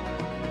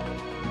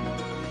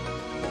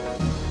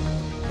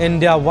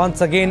 India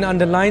once again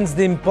underlines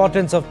the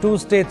importance of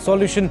two-state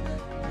solution.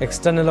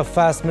 External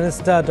Affairs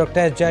Minister Dr.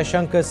 S.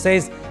 Jaishankar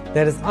says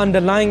there is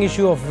underlying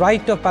issue of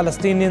right of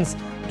Palestinians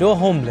to a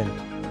homeland.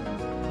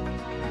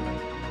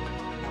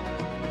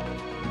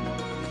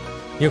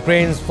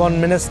 Ukraine's Foreign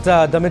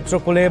Minister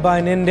Dmytro Kuleba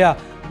in India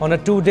on a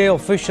 2-day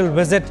official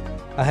visit.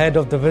 Ahead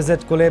of the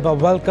visit, Kuleba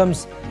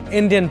welcomes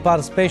Indian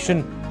participation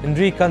in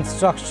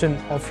reconstruction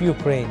of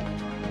Ukraine.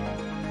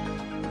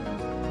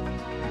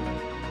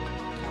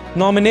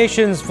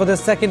 Nominations for the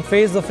second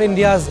phase of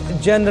India's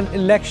general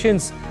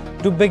elections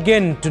to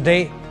begin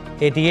today.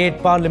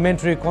 88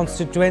 parliamentary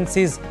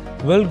constituencies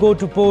will go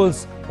to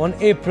polls on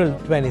April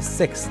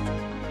 26th.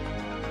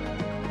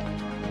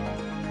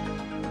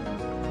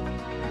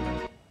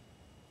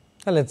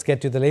 Now let's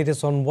get to the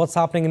latest on what's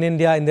happening in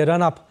India in the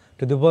run-up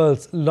to the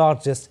world's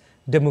largest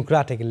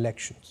democratic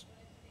elections.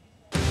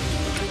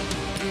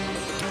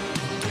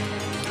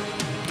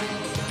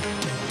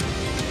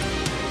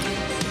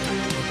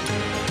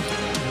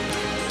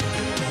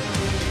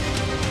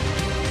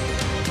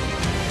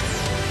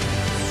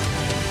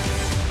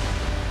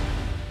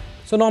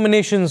 So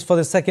nominations for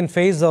the second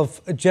phase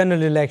of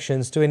general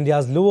elections to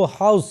India's lower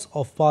house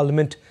of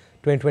Parliament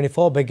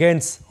 2024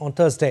 begins on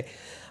Thursday.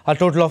 A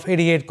total of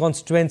 88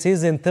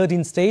 constituencies in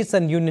 13 states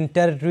and union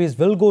territories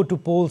will go to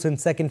polls in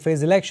second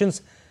phase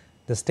elections.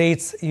 The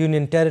states,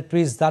 union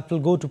territories that will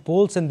go to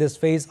polls in this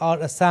phase are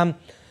Assam,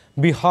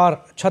 Bihar,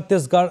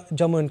 Chhattisgarh,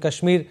 Jammu and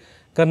Kashmir,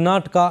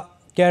 Karnataka,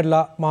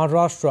 Kerala,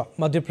 Maharashtra,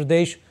 Madhya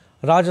Pradesh,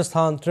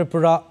 Rajasthan,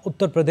 Tripura,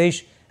 Uttar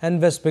Pradesh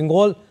and West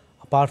Bengal,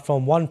 apart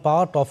from one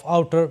part of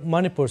outer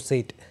Manipur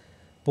seat.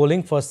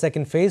 Polling for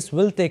second phase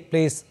will take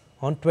place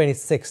on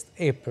 26th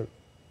April.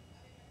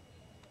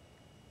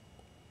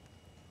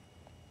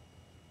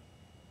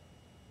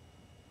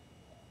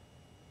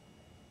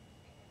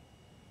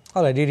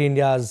 All right, DD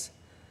India's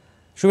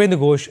Shubhendu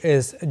Ghosh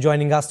is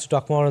joining us to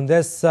talk more on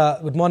this.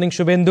 Good morning,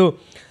 Shubhendu.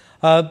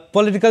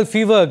 Political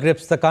fever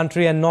grips the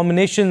country and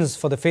nominations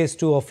for the phase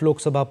 2 of Lok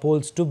Sabha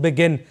polls to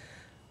begin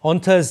on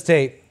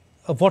Thursday.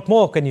 What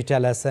more can you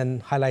tell us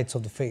and highlights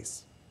of the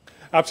phase?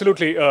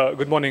 Absolutely.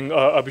 Good morning,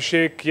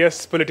 Abhishek.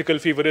 Yes, political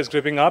fever is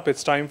gripping up.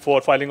 It's time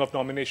for filing of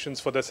nominations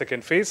for the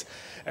second phase.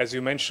 As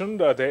you mentioned,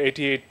 there are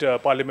 88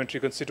 parliamentary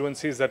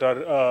constituencies that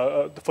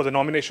are for the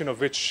nomination of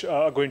which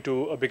are going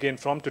to begin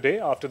from today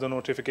after the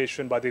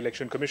notification by the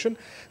Election Commission.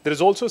 There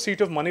is also a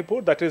seat of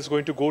Manipur that is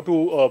going to go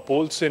to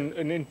polls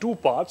in 2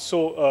 parts.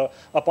 So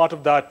a part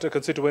of that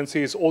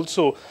constituency is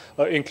also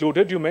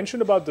included. You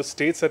mentioned about the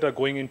states that are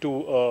going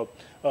into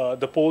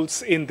the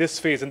polls in this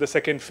phase, in the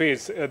second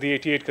phase, the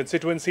 88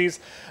 constituencies.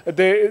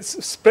 They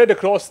spread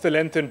across the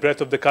length and breadth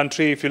of the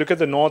country. If you look at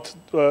the north,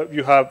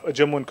 you have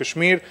Jammu and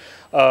Kashmir.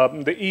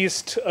 The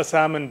east,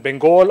 Assam and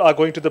Bengal are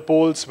going to the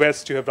polls.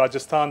 West, you have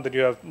Rajasthan. Then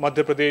you have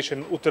Madhya Pradesh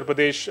and Uttar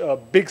Pradesh,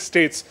 big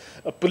states,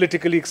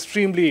 politically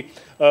extremely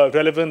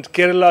relevant.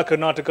 Kerala,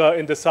 Karnataka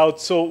in the south.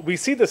 So we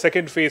see the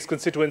second phase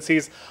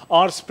constituencies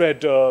are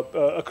spread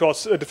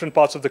across different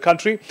parts of the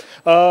country.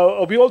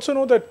 We also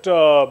know that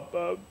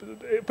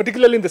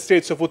particularly in the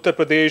states of Uttar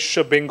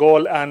Pradesh,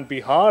 Bengal and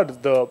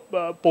Bihar, the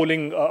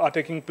polling are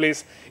taking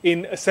place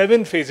in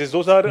 7 phases.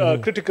 Those are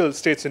critical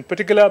states in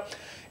particular.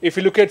 If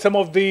you look at some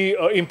of the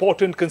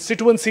important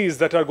constituencies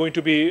that are going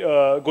to be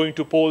going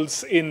to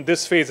polls in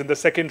this phase, in the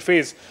second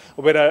phase,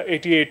 where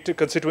 88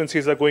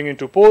 constituencies are going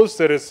into polls,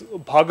 there is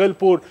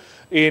Bhagalpur,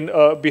 in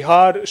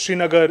Bihar,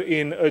 Srinagar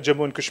in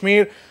Jammu and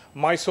Kashmir,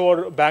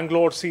 Mysore,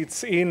 Bangalore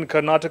seats in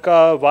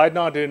Karnataka,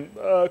 Wayanad in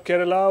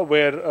Kerala,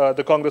 where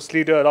the Congress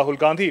leader Rahul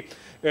Gandhi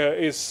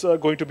is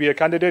going to be a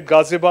candidate,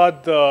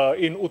 Ghaziabad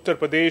in Uttar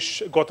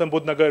Pradesh, Gautam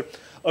Budh Nagar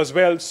as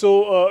well.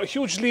 So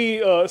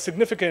hugely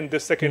significant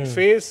this second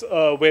phase,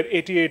 where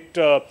 88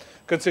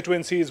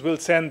 constituencies will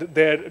send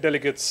their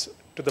delegates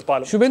to the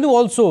parliament. Shubhendu,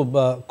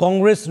 also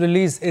Congress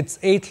released its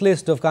 8th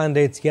list of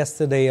candidates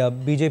yesterday.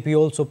 BJP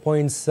also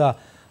points Lok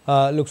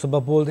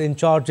Sabha poll in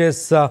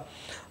charges.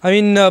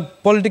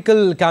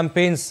 Political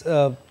campaigns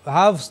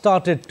have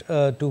started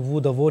to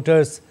woo the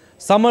voters.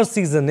 Summer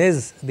season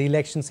is the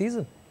election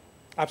season.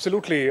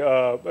 Absolutely.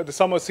 The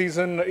summer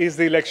season is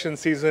the election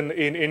season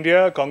in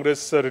India.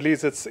 Congress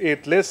released its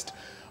 8th list.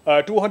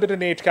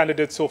 208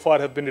 candidates so far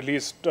have been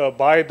released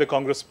by the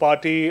Congress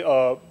party,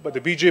 but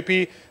the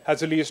BJP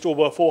has released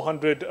over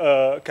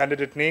 400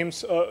 candidate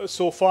names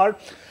so far.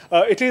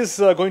 It is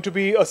going to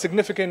be a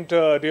significant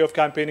day of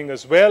campaigning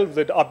as well.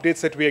 The updates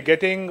that we are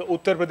getting,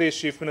 Uttar Pradesh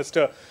Chief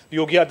Minister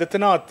Yogi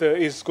Adityanath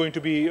is going to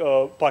be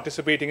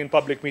participating in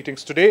public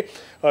meetings today.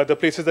 The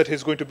places that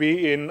he's going to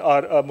be in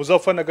are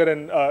Muzaffarnagar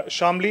and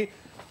Shamli.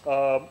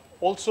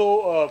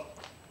 Also,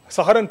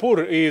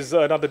 Saharanpur is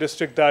another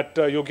district that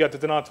Yogi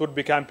Adityanath would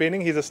be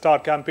campaigning. He's a star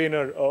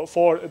campaigner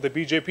for the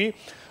BJP.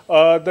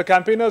 The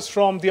campaigners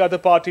from the other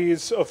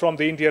parties from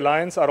the India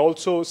Alliance are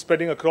also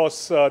spreading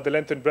across the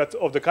length and breadth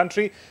of the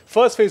country.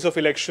 First phase of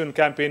election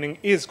campaigning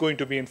is going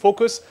to be in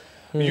focus.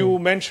 You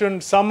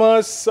mentioned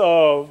summers.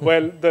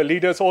 Well, the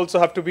leaders also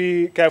have to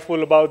be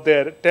careful about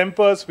their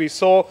tempers. We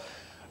saw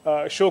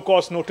show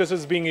cause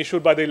notices being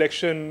issued by the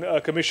Election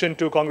Commission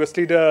to Congress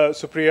leader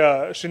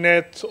Supriya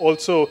Shrinet,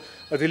 also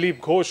Dilip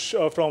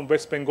Ghosh from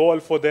West Bengal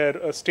for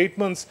their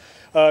statements.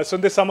 So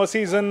in the summer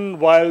season,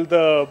 while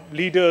the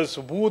leaders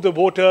woo the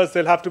voters,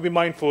 they'll have to be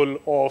mindful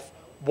of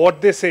what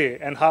they say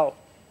and how.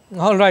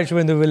 All right,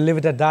 Shubhendu, we'll leave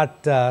it at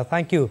that.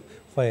 Thank you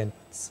for your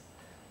inputs.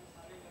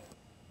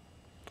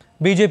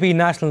 BJP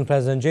National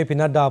President JP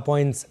Nadda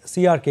appoints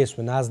C.R.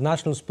 Keswan as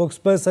national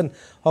spokesperson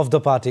of the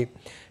party.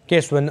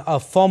 Keswan, a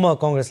former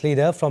Congress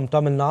leader from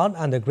Tamil Nadu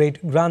and a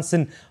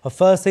great-grandson of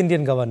first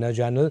Indian Governor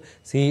General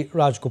C.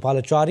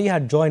 Rajgopalachari,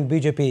 had joined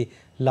BJP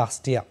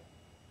last year.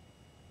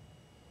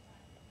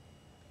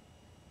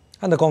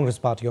 And the Congress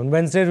party on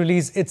Wednesday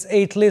released its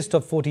 8th list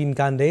of 14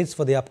 candidates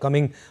for the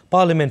upcoming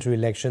parliamentary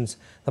elections.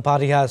 The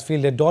party has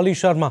fielded Dolly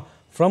Sharma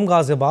from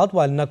Ghaziabad,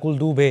 while Nakul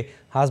Dubey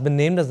has been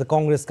named as the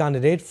Congress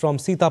candidate from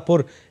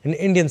Sitapur in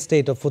Indian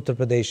state of Uttar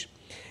Pradesh.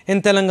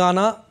 In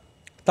Telangana,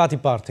 Tati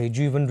Parthi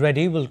Jeevan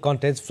Reddy will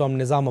contest from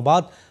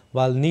Nizamabad,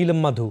 while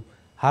Neelam Madhu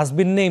has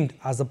been named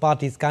as the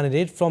party's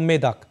candidate from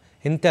Medak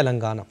in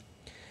Telangana.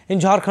 In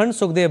Jharkhand,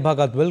 Sukhdev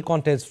Bhagat will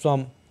contest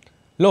from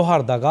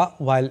Lohardaga,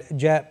 while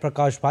Jai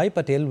Prakash Bhai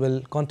Patel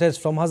will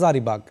contest from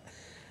Hazaribagh.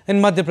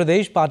 In Madhya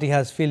Pradesh, party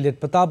has fielded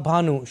Pratap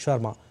Bhanu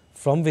Sharma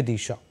from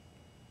Vidisha.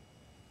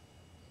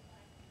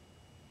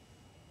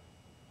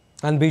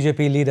 And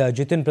BJP leader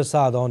Jitin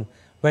Prasad on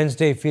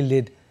Wednesday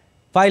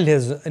filed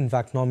his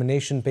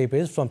nomination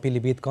papers from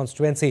Pilibhit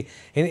constituency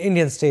in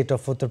Indian state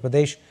of Uttar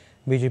Pradesh.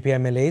 BJP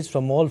MLAs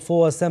from all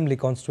 4 assembly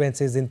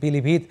constituencies in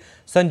Pilibhit,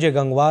 Sanjay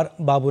Gangwar,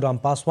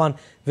 Baburam Paswan,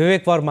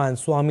 Vivek Verma and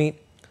Swami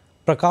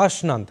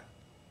Prakash Nand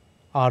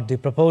are the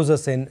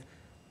proposers in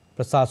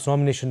Prasad's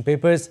nomination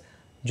papers.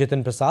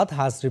 Jitin Prasad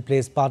has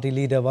replaced party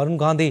leader Varun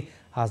Gandhi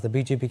as the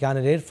BJP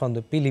candidate from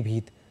the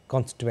Pilibhit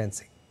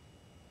constituency.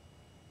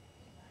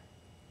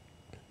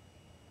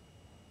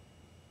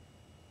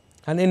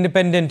 An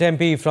independent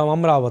MP from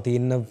Amravati,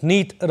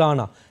 Navneet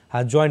Rana,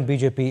 has joined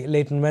BJP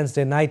late on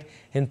Wednesday night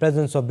in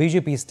presence of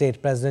BJP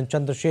State President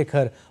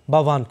Chandrasekhar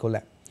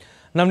Bawankule.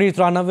 Navneet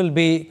Rana will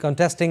be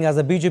contesting as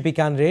a BJP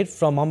candidate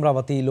from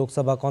Amravati Lok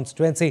Sabha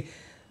constituency.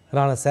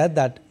 Rana said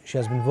that she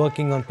has been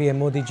working on PM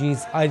Modi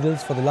ji's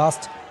ideals for the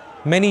last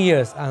many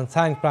years and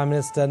thanked Prime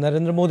Minister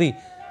Narendra Modi,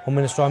 Home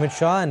Minister Amit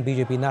Shah and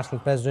BJP National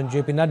President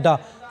JP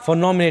Nadda for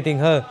nominating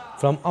her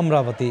from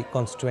Amravati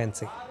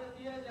constituency.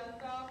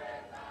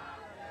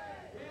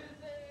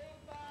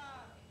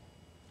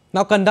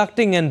 Now,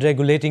 conducting and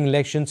regulating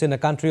elections in a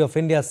country of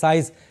India's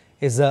size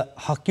is a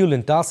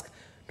Herculean task.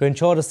 To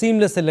ensure a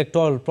seamless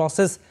electoral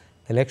process,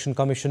 the Election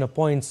Commission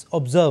appoints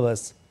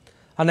observers.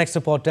 Our next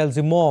report tells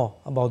you more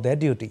about their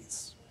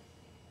duties.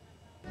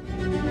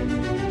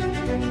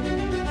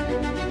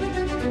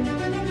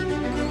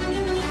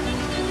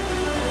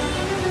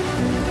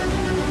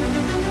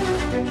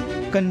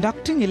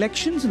 Conducting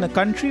elections in a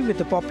country with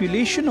a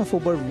population of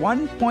over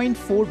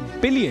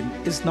 1.4 billion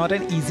is not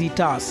an easy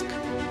task.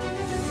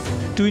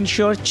 To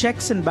ensure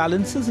checks and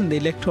balances in the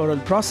electoral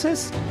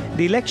process,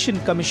 the Election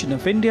Commission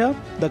of India,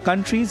 the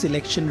country's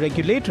election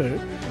regulator,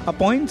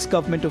 appoints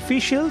government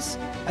officials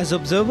as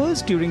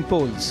observers during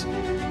polls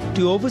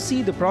to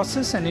oversee the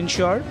process and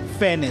ensure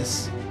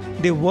fairness.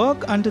 They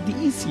work under the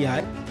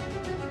ECI.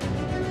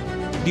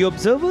 The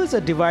observers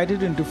are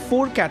divided into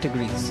 4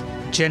 categories: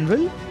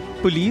 general,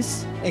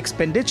 police,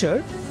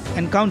 expenditure,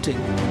 and counting.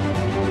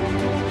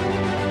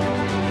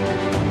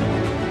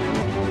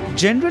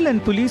 General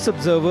and police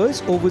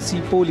observers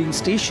oversee polling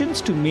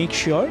stations to make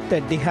sure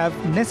that they have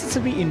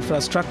necessary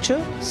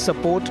infrastructure,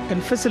 support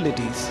and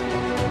facilities.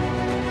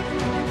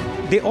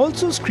 They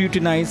also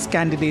scrutinize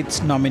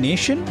candidates'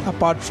 nomination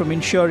apart from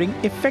ensuring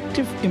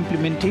effective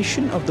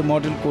implementation of the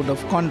Model Code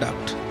of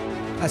Conduct,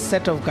 a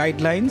set of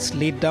guidelines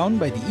laid down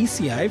by the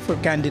ECI for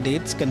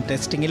candidates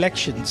contesting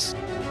elections.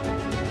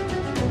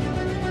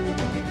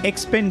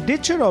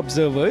 Expenditure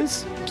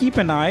observers keep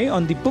an eye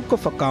on the book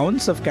of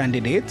accounts of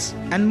candidates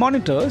and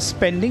monitor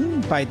spending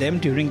by them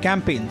during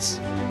campaigns.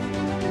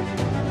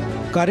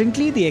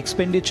 Currently, the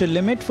expenditure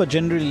limit for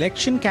general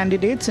election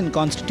candidates in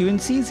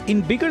constituencies in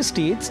bigger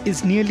states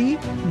is nearly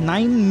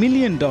 $9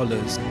 million,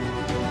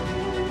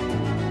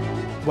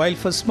 while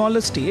for smaller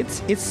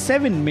states it's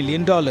 $7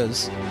 million.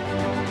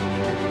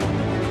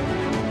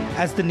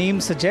 As the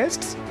name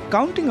suggests,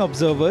 counting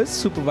observers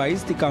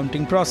supervise the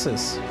counting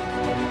process.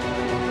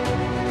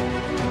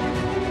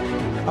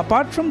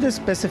 Apart from their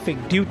specific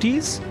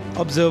duties,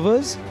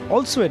 observers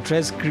also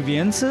address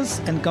grievances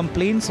and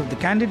complaints of the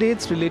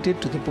candidates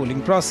related to the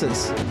polling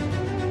process.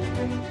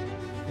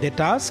 Their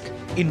task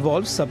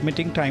involves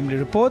submitting timely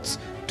reports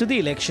to the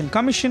Election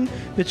Commission,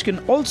 which can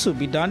also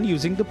be done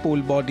using the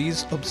poll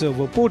body's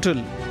observer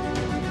portal.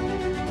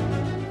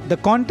 The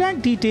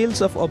contact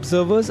details of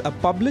observers are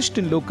published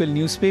in local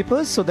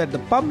newspapers so that the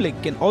public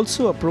can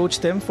also approach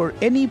them for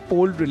any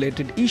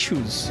poll-related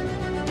issues.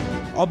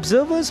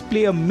 Observers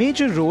play a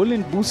major role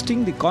in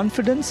boosting the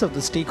confidence of the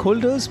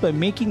stakeholders by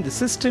making the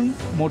system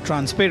more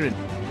transparent.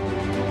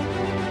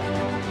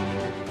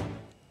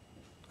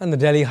 And the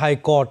Delhi High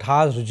Court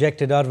has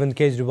rejected Arvind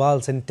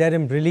Kejriwal's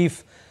interim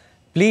relief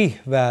plea,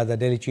 where the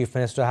Delhi Chief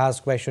Minister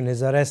has questioned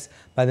his arrest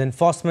by the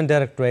Enforcement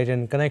Directorate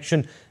in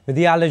connection with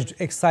the alleged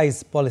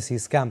excise policy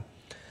scam.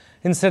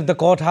 Instead, the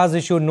court has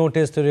issued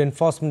notice to the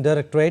Enforcement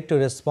Directorate to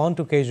respond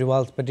to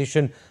Kejriwal's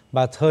petition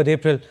by 3rd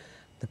April.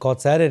 The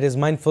court said it is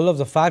mindful of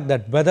the fact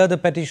that whether the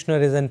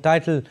petitioner is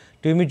entitled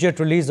to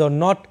immediate release or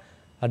not,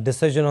 a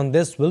decision on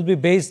this will be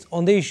based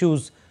on the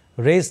issues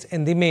raised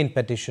in the main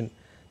petition.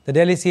 The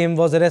Delhi CM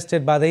was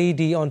arrested by the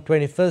ED on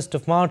 21st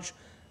of March,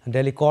 and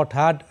Delhi court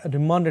had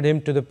remanded him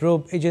to the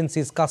probe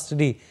agency's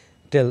custody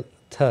till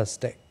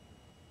Thursday.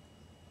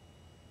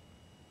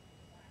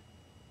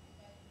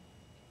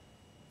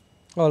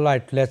 All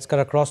right, let's cut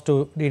across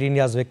to DD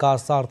India's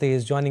Vikas Sarthi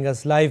is joining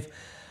us live.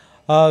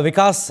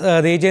 Vikas,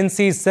 the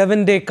agency's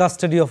 7-day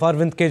custody of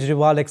Arvind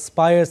Kejriwal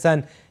expires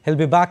and he'll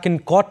be back in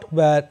court,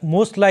 where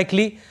most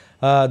likely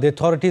the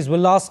authorities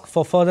will ask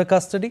for further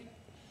custody.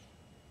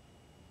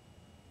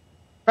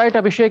 Right,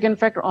 Abhishek. In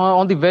fact,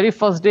 on the very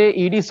first day,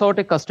 ED sought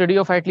a custody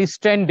of at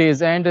least 10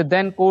 days, and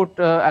then court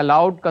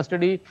allowed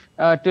custody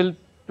till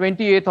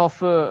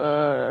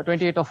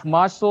 28th of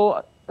March.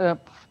 So,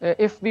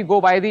 if we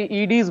go by the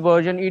ED's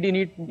version,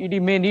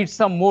 ED may need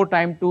some more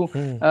time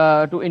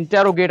to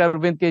interrogate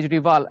Arvind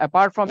Kejriwal.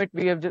 Apart from it,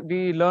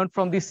 we learned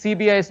from the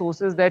CBI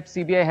sources that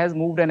CBI has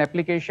moved an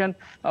application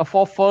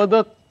for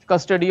further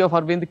custody of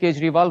Arvind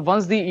Kejriwal.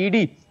 Once the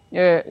ED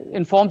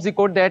informs the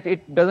court that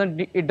it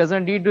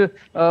doesn't need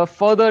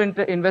further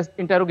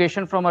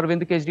interrogation from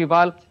Arvind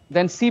Kejriwal,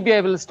 then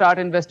CBI will start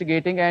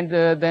investigating, and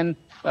then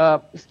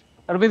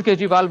Arvind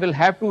Kejriwal will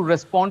have to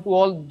respond to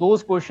all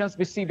those questions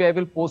which CBI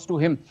will pose to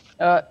him.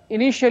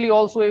 Initially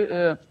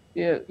also,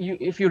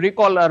 if you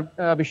recall,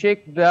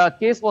 Abhishek, the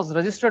case was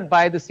registered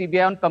by the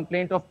CBI on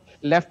complaint of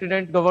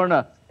Lieutenant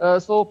Governor.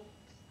 So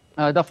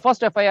the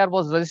first FIR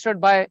was registered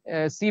by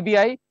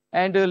CBI,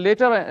 and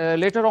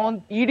later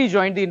on ED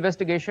joined the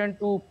investigation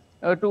to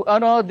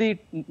unearth the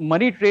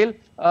money trail.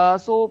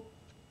 So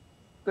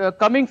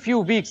coming few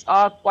weeks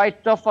are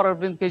quite tough for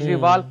Arvind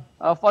Kejriwal.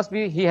 First,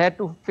 he had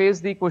to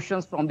face the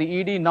questions from the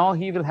ED. Now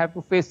he will have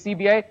to face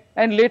CBI,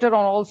 and later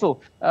on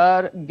also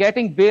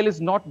getting bail is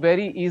not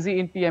very easy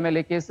in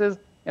PMLA cases.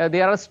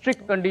 There are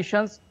strict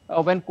conditions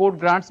when court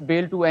grants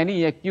bail to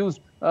any accused.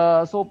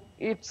 So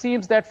it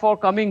seems that for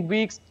coming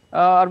weeks,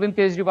 Arvind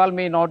Kejriwal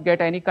may not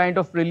get any kind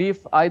of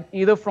relief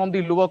either from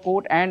the lower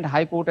court and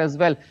high court as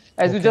well.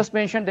 As you just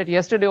mentioned, that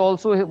yesterday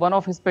also one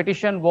of his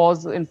petition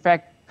was in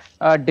fact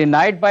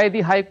denied by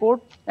the High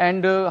Court,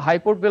 and High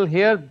Court will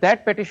hear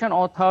that petition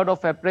on 3rd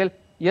of April.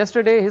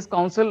 Yesterday, his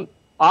counsel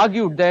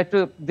argued that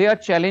they are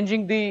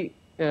challenging the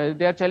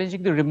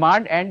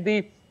remand and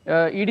the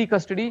ED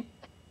custody,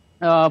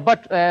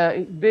 but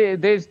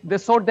they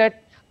sought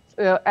that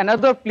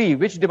another plea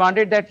which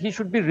demanded that he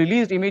should be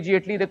released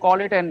immediately. They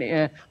call it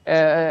an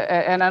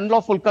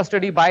unlawful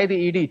custody by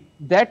the ED.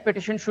 That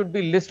petition should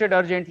be listed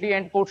urgently,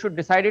 and court should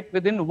decide it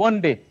within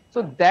 1 day.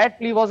 So that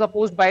plea was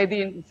opposed by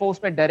the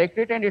Enforcement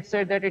Directorate, and it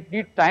said that it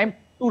needs time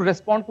to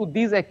respond to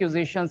these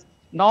accusations.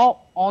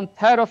 Now, on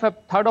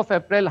 3rd of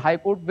April, High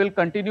Court will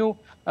continue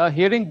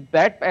hearing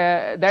that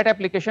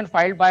application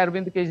filed by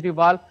Arvind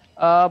Kejriwal.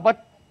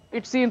 But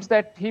it seems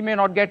that he may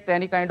not get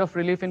any kind of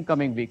relief in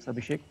coming weeks,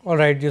 Abhishek. All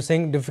right, you're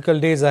saying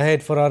difficult days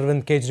ahead for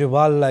Arvind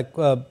Kejriwal, like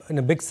in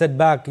a big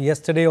setback.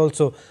 Yesterday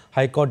also,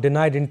 High Court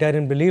denied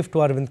interim relief to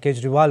Arvind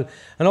Kejriwal.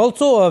 And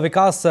also,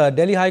 Vikas,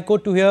 Delhi High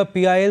Court to hear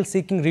PIL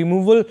seeking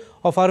removal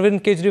of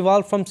Arvind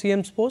Kejriwal from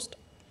CM's post?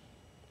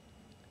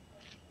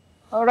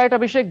 All right,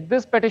 Abhishek,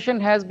 this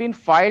petition has been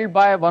filed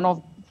by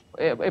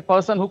a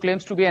person who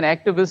claims to be an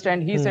activist,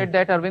 and he said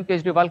that Arvind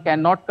Kejriwal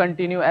cannot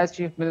continue as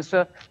chief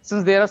minister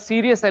since there are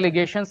serious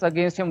allegations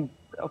against him.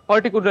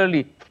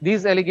 Particularly,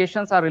 these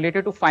allegations are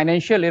related to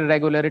financial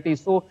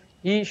irregularities. So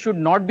he should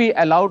not be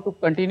allowed to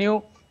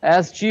continue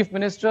as chief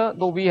minister.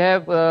 Though we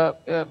have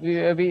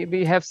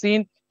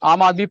seen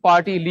Aam Aadmi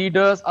Party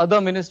leaders, other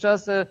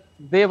ministers,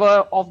 they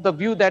were of the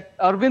view that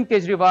Arvind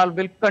Kejriwal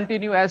will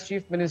continue as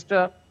chief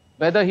minister.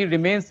 Whether he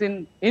remains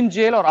in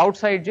jail or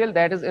outside jail,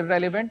 that is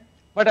irrelevant.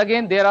 But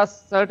again, there are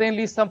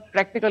certainly some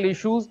practical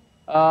issues.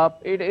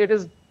 It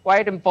is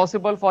quite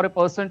impossible for a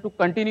person to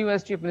continue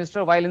as chief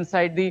minister while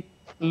inside the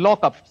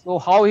lockup. So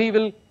how he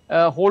will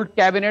hold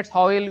cabinets,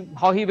 how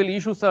he will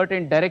issue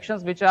certain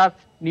directions which are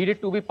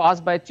needed to be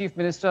passed by chief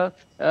minister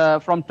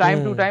from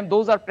time to time,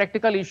 those are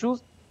practical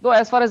issues. Though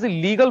as far as the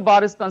legal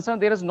bar is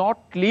concerned, there is not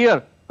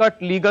clear-cut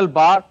legal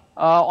bar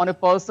on a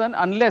person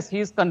unless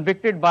he is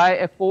convicted by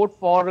a court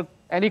for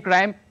any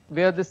crime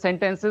where the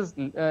sentence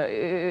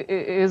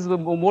is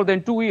more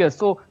than 2 years.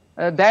 So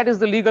that is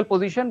the legal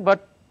position,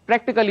 but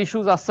practical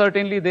issues are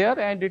certainly there,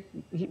 and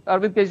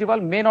Arvind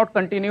Kejriwal may not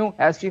continue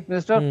as chief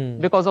minister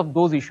because of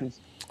those issues.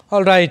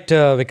 All right,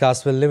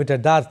 Vikas, we'll leave it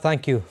at that.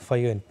 Thank you for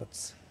your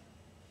inputs.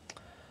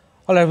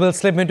 All right, we'll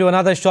slip into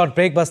another short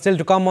break, but still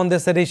to come on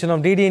this edition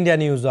of DD India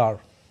News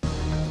Hour.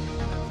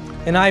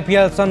 In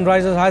IPL,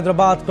 Sunrisers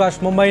Hyderabad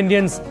crushed Mumbai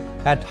Indians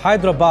at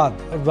Hyderabad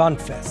Run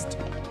Fest.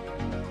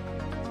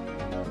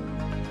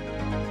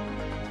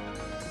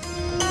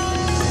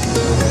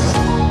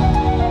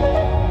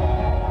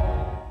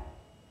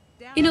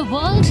 In a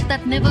world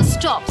that never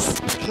stops,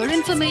 where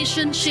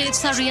information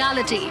shapes our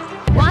reality,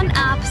 one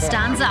app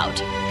stands out,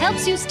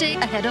 helps you stay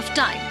ahead of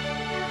time.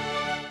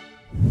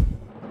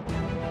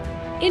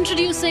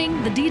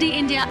 Introducing the DD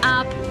India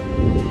app,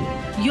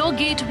 your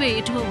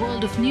gateway to a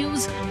world of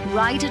news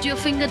right at your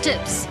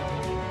fingertips.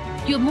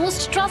 Your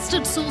most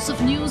trusted source of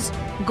news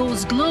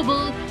goes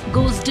global,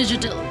 goes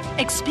digital.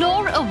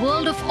 Explore a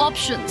world of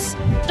options,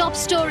 top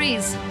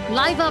stories,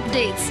 live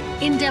updates,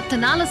 in-depth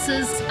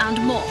analysis, and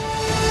more.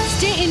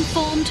 Stay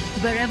informed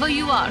wherever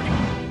you are.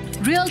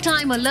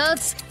 Real-time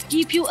alerts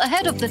keep you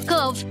ahead of the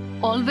curve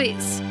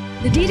always.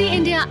 The DD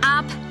India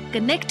app,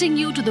 connecting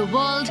you to the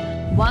world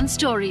one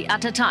story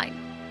at a time.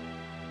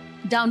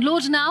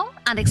 Download now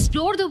and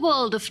explore the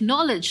world of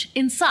knowledge,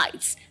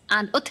 insights,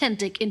 and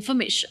authentic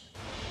information.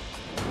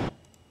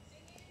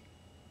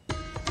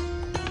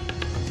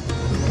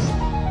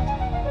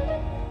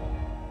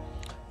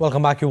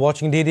 Welcome back. You're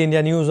watching DD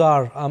India News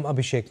Hour. I'm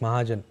Abhishek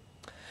Mahajan.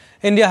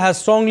 India has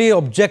strongly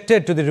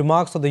objected to the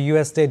remarks of the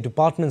US State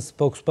Department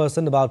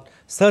spokesperson about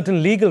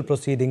certain legal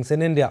proceedings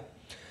in India.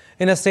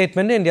 In a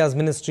statement, India's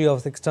Ministry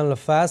of External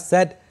Affairs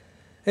said,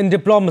 in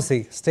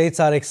diplomacy, states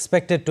are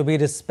expected to be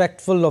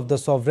respectful of the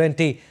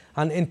sovereignty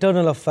and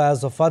internal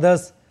affairs of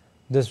others.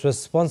 This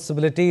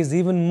responsibility is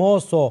even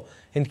more so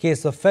in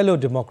case of fellow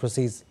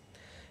democracies.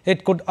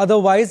 It could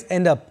otherwise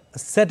end up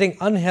setting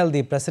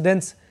unhealthy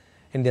precedents.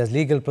 India's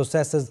legal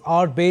processes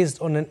are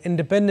based on an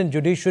independent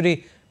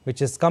judiciary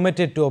which is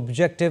committed to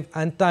objective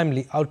and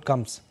timely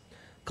outcomes.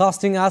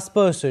 Casting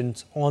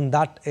aspersions on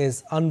that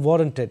is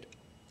unwarranted.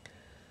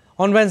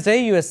 On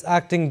Wednesday, US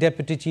Acting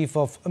Deputy Chief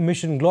of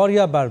Mission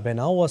Gloria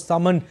Barbena was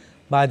summoned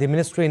by the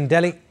ministry in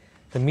Delhi.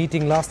 The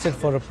meeting lasted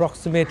for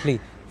approximately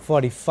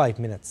 45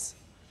 minutes.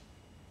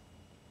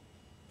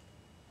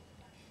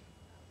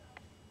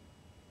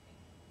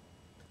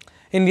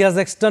 India's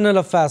External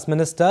Affairs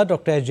Minister,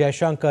 Dr. S.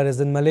 Jaishankar, is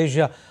in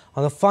Malaysia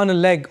on the final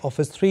leg of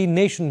his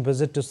three-nation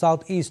visit to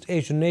Southeast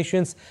Asian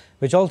nations,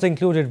 which also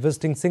included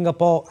visiting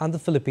Singapore and the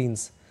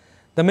Philippines.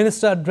 The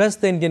minister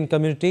addressed the Indian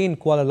community in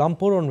Kuala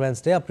Lumpur on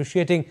Wednesday,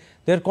 appreciating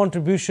their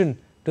contribution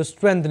to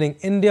strengthening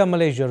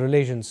India-Malaysia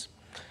relations.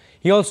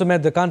 He also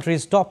met the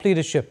country's top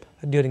leadership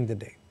during the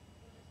day.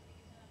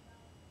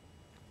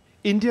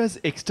 India's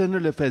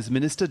External Affairs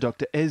Minister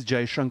Dr. S.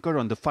 Jaishankar,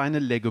 on the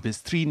final leg of his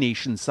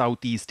three-nation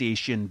Southeast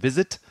Asian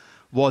visit,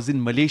 was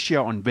in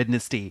Malaysia on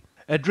Wednesday.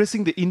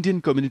 Addressing the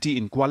Indian community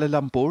in Kuala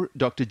Lumpur,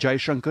 Dr.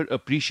 Jaishankar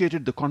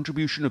appreciated the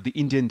contribution of the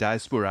Indian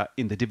diaspora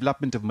in the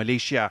development of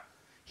Malaysia.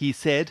 He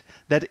said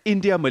that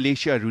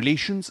India-Malaysia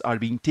relations are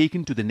being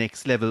taken to the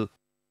next level.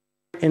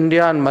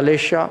 India and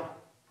Malaysia,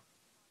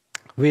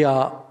 we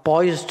are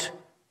poised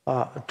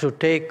to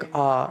take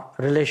our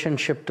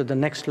relationship to the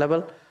next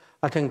level.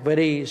 I think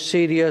very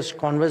serious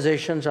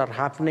conversations are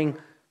happening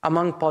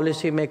among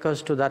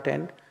policymakers to that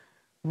end.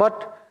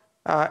 But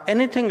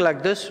anything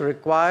like this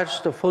requires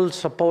the full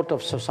support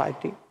of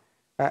society,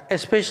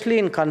 especially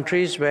in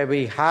countries where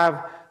we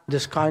have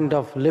this kind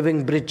of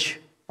living bridge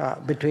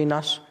between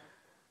us.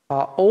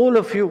 All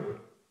of you,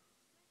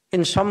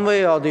 in some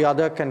way or the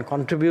other, can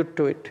contribute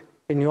to it.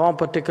 in your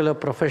particular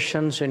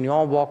professions, in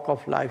your walk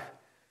of life,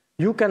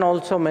 you can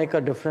also make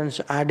a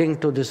difference adding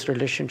to this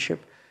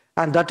relationship.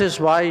 And that is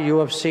why you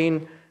have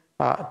seen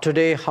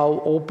today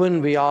how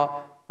open we are,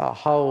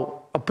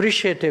 how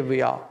appreciative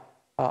we are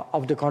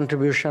of the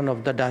contribution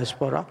of the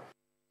diaspora.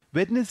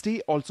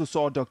 Wednesday also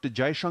saw Dr.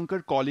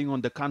 Jaishankar calling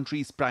on the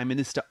country's Prime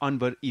Minister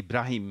Anwar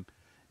Ibrahim.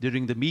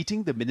 During the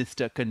meeting, the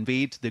minister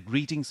conveyed the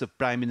greetings of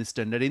Prime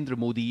Minister Narendra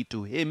Modi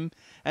to him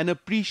and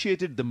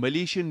appreciated the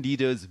Malaysian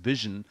leader's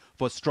vision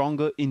for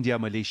stronger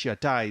India-Malaysia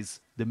ties.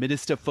 The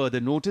minister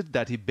further noted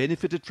that he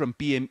benefited from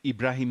PM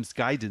Ibrahim's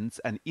guidance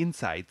and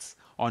insights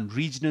on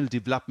regional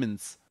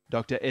developments.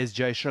 Dr. S.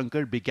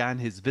 Jaishankar began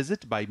his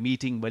visit by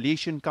meeting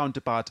Malaysian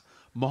counterpart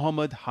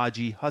Muhammad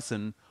Haji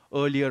Hassan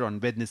earlier on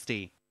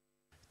Wednesday.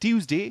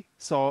 Tuesday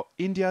saw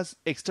India's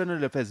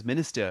External Affairs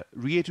Minister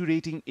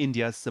reiterating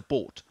India's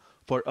support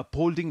for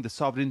upholding the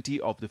sovereignty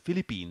of the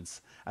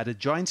Philippines at a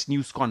joint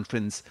news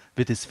conference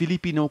with his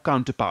Filipino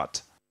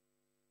counterpart.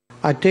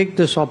 I take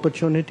this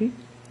opportunity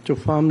to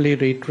firmly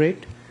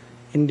reiterate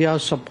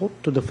India's support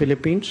to the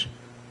Philippines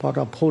for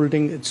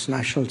upholding its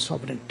national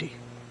sovereignty.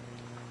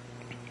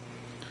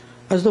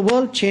 As the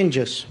world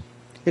changes,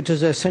 it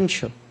is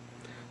essential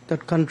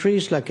that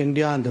countries like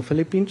India and the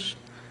Philippines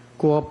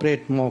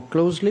cooperate more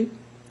closely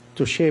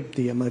to shape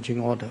the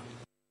emerging order.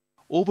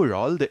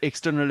 Overall, the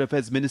External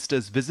Affairs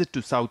Minister's visit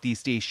to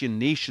Southeast Asian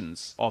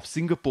nations of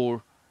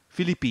Singapore,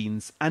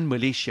 Philippines and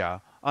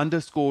Malaysia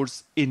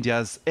underscores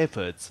India's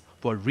efforts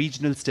for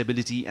regional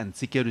stability and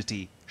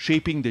security,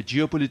 shaping the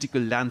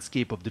geopolitical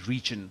landscape of the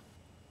region.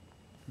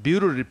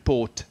 Bureau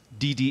Report,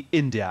 DD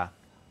India.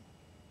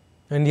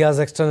 India's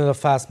External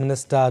Affairs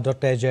Minister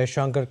Dr. S.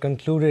 Jaishankar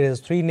concluded his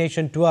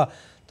three-nation tour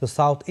to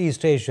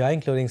Southeast Asia,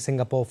 including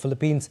Singapore,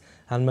 Philippines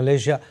and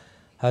Malaysia.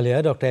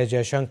 Earlier, Dr. S.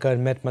 Jaishankar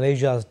met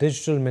Malaysia's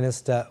Digital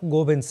Minister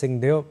Gobind Singh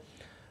Deo.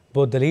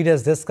 Both the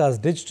leaders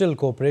discussed digital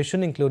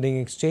cooperation, including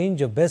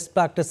exchange of best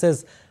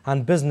practices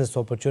and business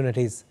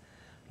opportunities.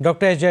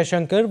 Dr. S.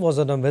 Jaishankar was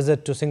on a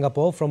visit to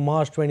Singapore from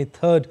March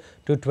 23rd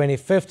to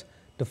 25th,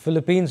 to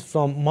Philippines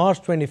from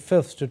March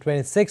 25th to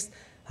 26th,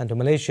 and to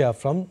Malaysia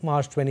from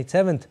March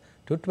 27th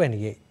to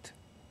 28th.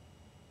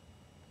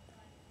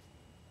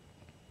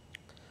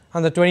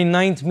 And the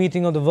 29th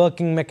meeting of the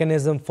Working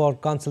Mechanism for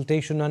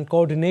Consultation and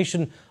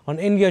Coordination on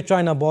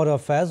India-China Border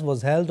Affairs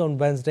was held on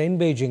Wednesday in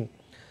Beijing.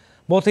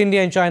 Both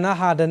India and China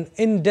had an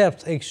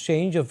in-depth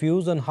exchange of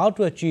views on how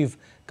to achieve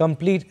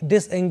complete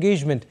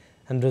disengagement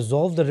and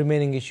resolve the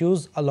remaining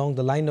issues along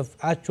the line of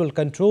actual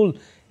control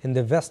in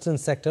the western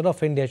sector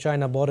of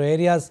India-China border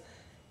areas.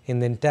 In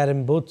the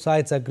interim, both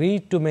sides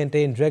agreed to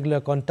maintain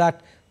regular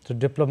contact through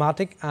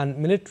diplomatic and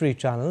military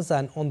channels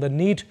and on the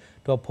need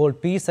to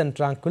uphold peace and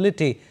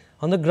tranquility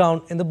on the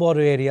ground in the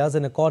border areas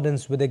in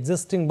accordance with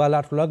existing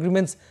bilateral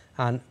agreements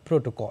and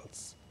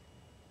protocols.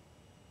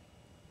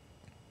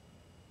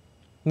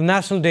 The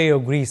National Day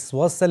of Greece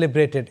was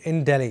celebrated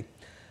in Delhi.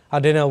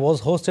 A dinner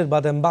was hosted by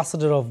the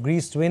Ambassador of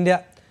Greece to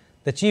India.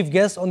 The chief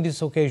guest on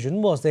this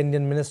occasion was the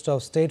Indian Minister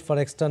of State for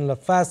External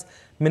Affairs,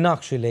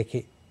 Meenakshi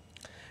Lekhi.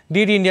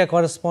 DD India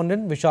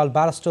correspondent Vishal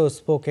Barrister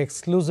spoke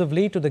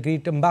exclusively to the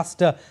Greek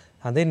ambassador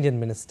and the Indian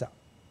minister.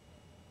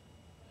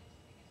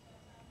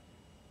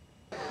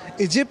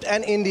 Egypt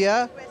and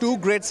India, two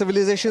great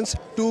civilizations,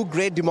 two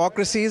great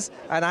democracies,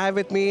 and I have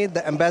with me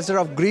the ambassador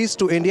of Greece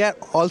to India.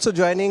 Also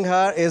joining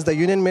her is the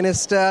Union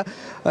Minister.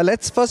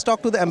 Let's first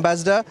talk to the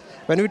ambassador.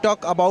 When we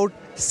talk about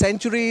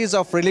centuries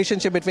of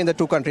relationship between the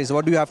two countries,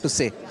 what do you have to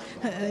say?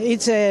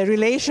 It's a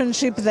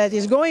relationship that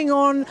is going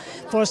on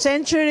for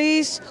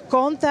centuries,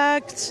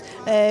 contacts,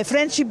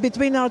 friendship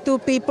between our two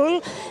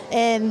people.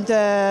 And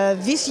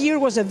this year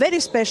was a very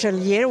special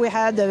year. We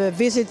had a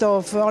visit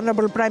of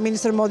Honorable Prime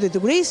Minister Modi to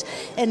Greece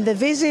and the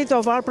visit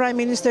of our Prime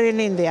Minister in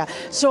India.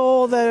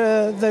 So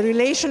the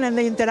relation and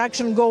the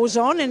interaction goes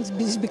on and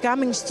is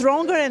becoming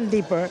stronger and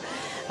deeper.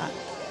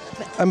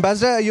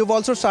 Ambassador, you've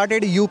also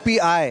started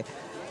UPI.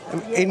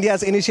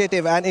 India's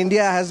initiative, and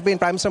India has been,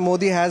 Prime Minister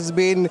Modi has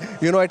been,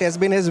 it has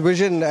been his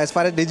vision as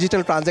far as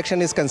digital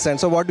transaction is concerned.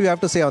 So what do you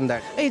have to say on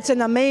that? It's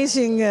an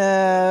amazing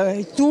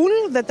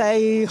tool that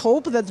I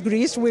hope that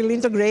Greece will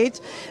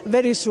integrate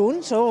very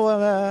soon.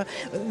 So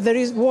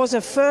was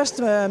a first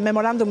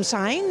memorandum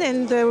signed,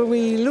 and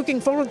we're looking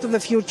forward to the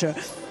future.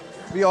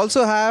 We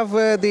also have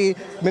the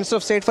Minister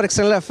of State for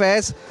External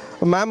Affairs.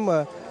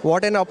 Ma'am,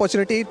 what an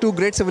opportunity, two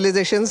great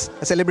civilizations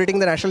celebrating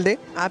the National Day.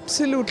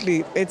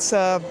 Absolutely. It's,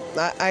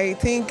 I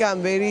think I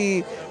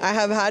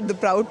have had the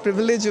proud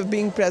privilege of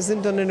being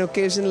present on an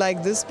occasion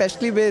like this,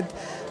 especially with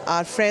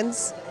our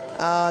friends,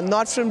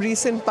 not from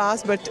recent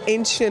past, but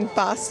ancient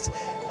past.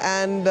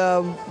 And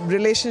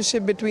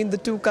relationship between the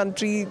two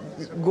countries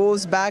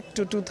goes back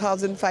to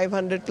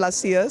 2,500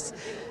 plus years.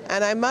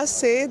 And I must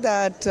say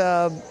that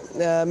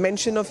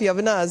mention of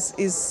Yavanas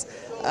is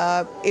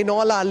in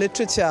all our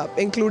literature,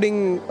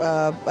 including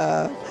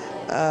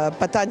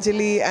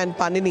Patanjali and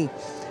Panini.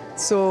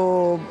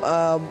 So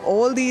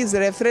all these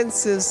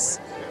references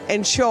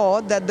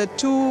ensure that the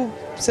two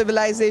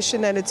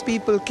civilization and its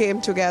people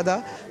came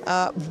together.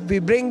 We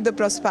bring the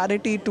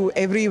prosperity to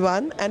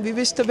everyone, and we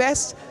wish the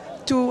best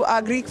to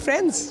our Greek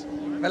friends.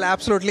 Well,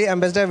 absolutely,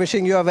 Ambassador,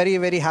 wishing you a very,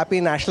 very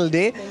happy National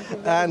Day.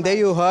 And there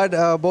you heard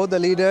both the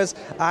leaders,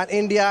 and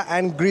India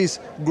and Greece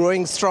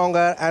growing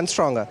stronger and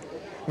stronger.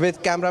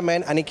 With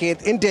cameraman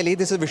Aniket in Delhi,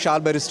 this is Vishal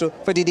Baristo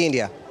for DD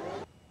India.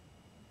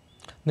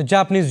 The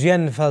Japanese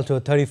yen fell to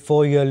a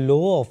 34-year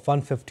low of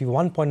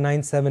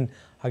 151.97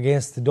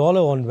 against the dollar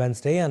on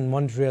Wednesday, and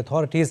monetary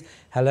authorities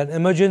held an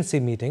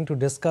emergency meeting to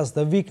discuss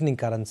the weakening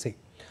currency.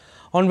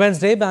 On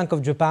Wednesday, Bank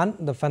of Japan,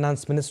 the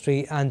Finance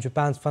Ministry and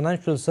Japan's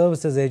Financial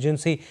Services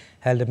Agency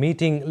held a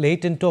meeting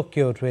late in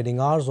Tokyo trading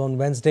hours on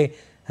Wednesday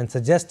and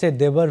suggested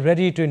they were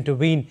ready to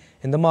intervene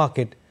in the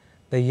market.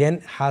 The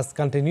yen has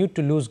continued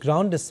to lose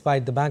ground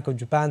despite the Bank of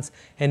Japan's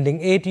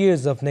ending 8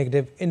 years of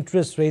negative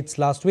interest rates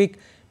last week,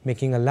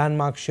 making a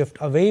landmark shift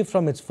away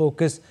from its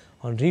focus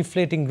on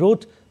reflating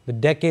growth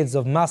with decades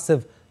of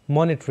massive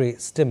monetary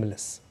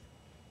stimulus.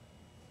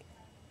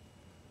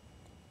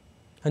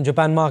 And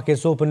Japan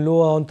markets opened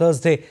lower on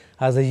Thursday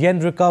as the yen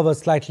recovered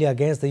slightly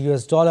against the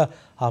US dollar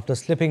after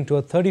slipping to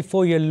a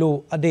 34-year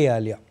low a day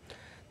earlier.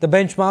 The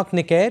benchmark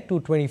Nikkei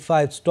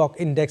 225 stock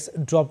index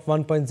dropped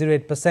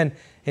 1.08%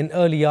 in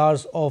early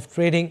hours of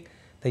trading.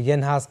 The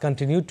yen has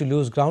continued to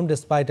lose ground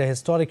despite a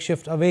historic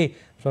shift away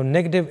from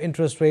negative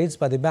interest rates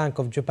by the Bank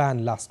of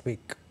Japan last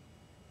week.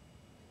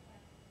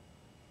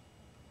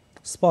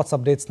 Sports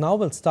updates now.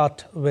 We'll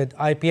start with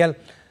IPL.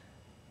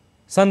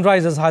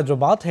 Sunrisers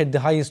Hyderabad hit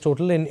the highest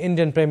total in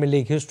Indian Premier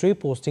League history,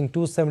 posting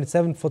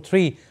 277 for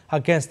 3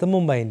 against the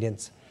Mumbai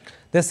Indians.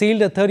 They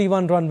sealed a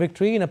 31-run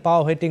victory in a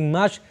power-hitting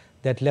match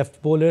that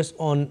left bowlers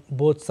on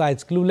both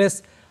sides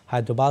clueless.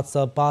 Hyderabad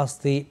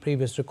surpassed the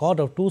previous record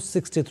of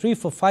 263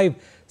 for 5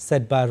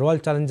 set by Royal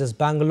Challengers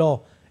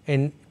Bangalore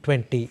in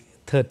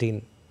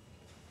 2013.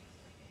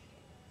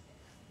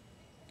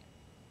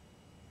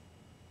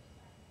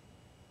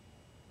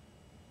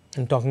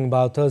 And talking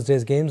about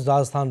Thursday's games,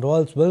 Rajasthan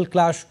Royals will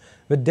clash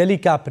with Delhi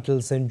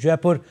Capitals in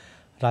Jaipur.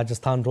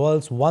 Rajasthan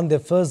Royals won their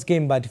first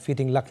game by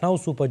defeating Lucknow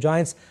Super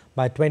Giants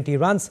by 20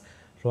 runs.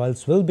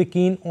 Royals will be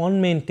keen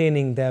on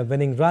maintaining their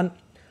winning run.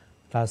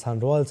 Rajasthan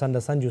Royals under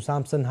Sanju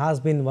Samson has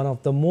been one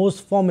of the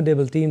most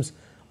formidable teams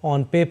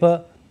on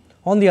paper.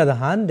 On the other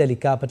hand, Delhi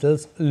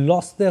Capitals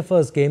lost their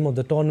first game of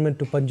the tournament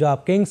to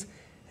Punjab Kings,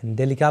 and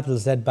Delhi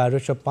Capitals led by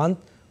Rishabh Pant,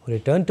 who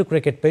returned to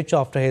cricket pitch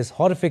after his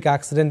horrific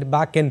accident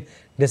back in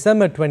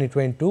December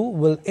 2022,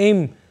 will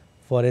aim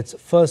for its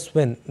first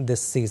win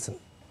this season.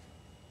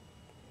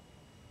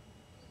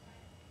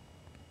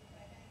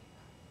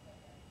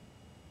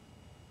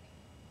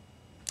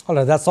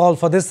 Alright, that's all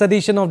for this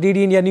edition of DD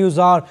India News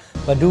Hour.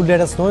 But do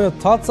let us know your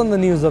thoughts on the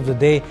news of the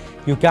day.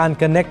 You can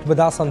connect with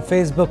us on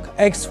Facebook,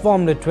 X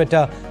formerly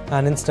Twitter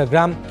and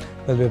Instagram.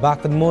 We'll be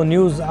back with more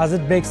news as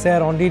it breaks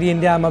here on DD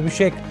India. I'm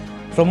Abhishek.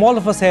 From all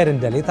of us here in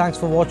Delhi, thanks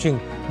for watching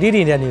DD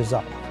India News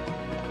Hour.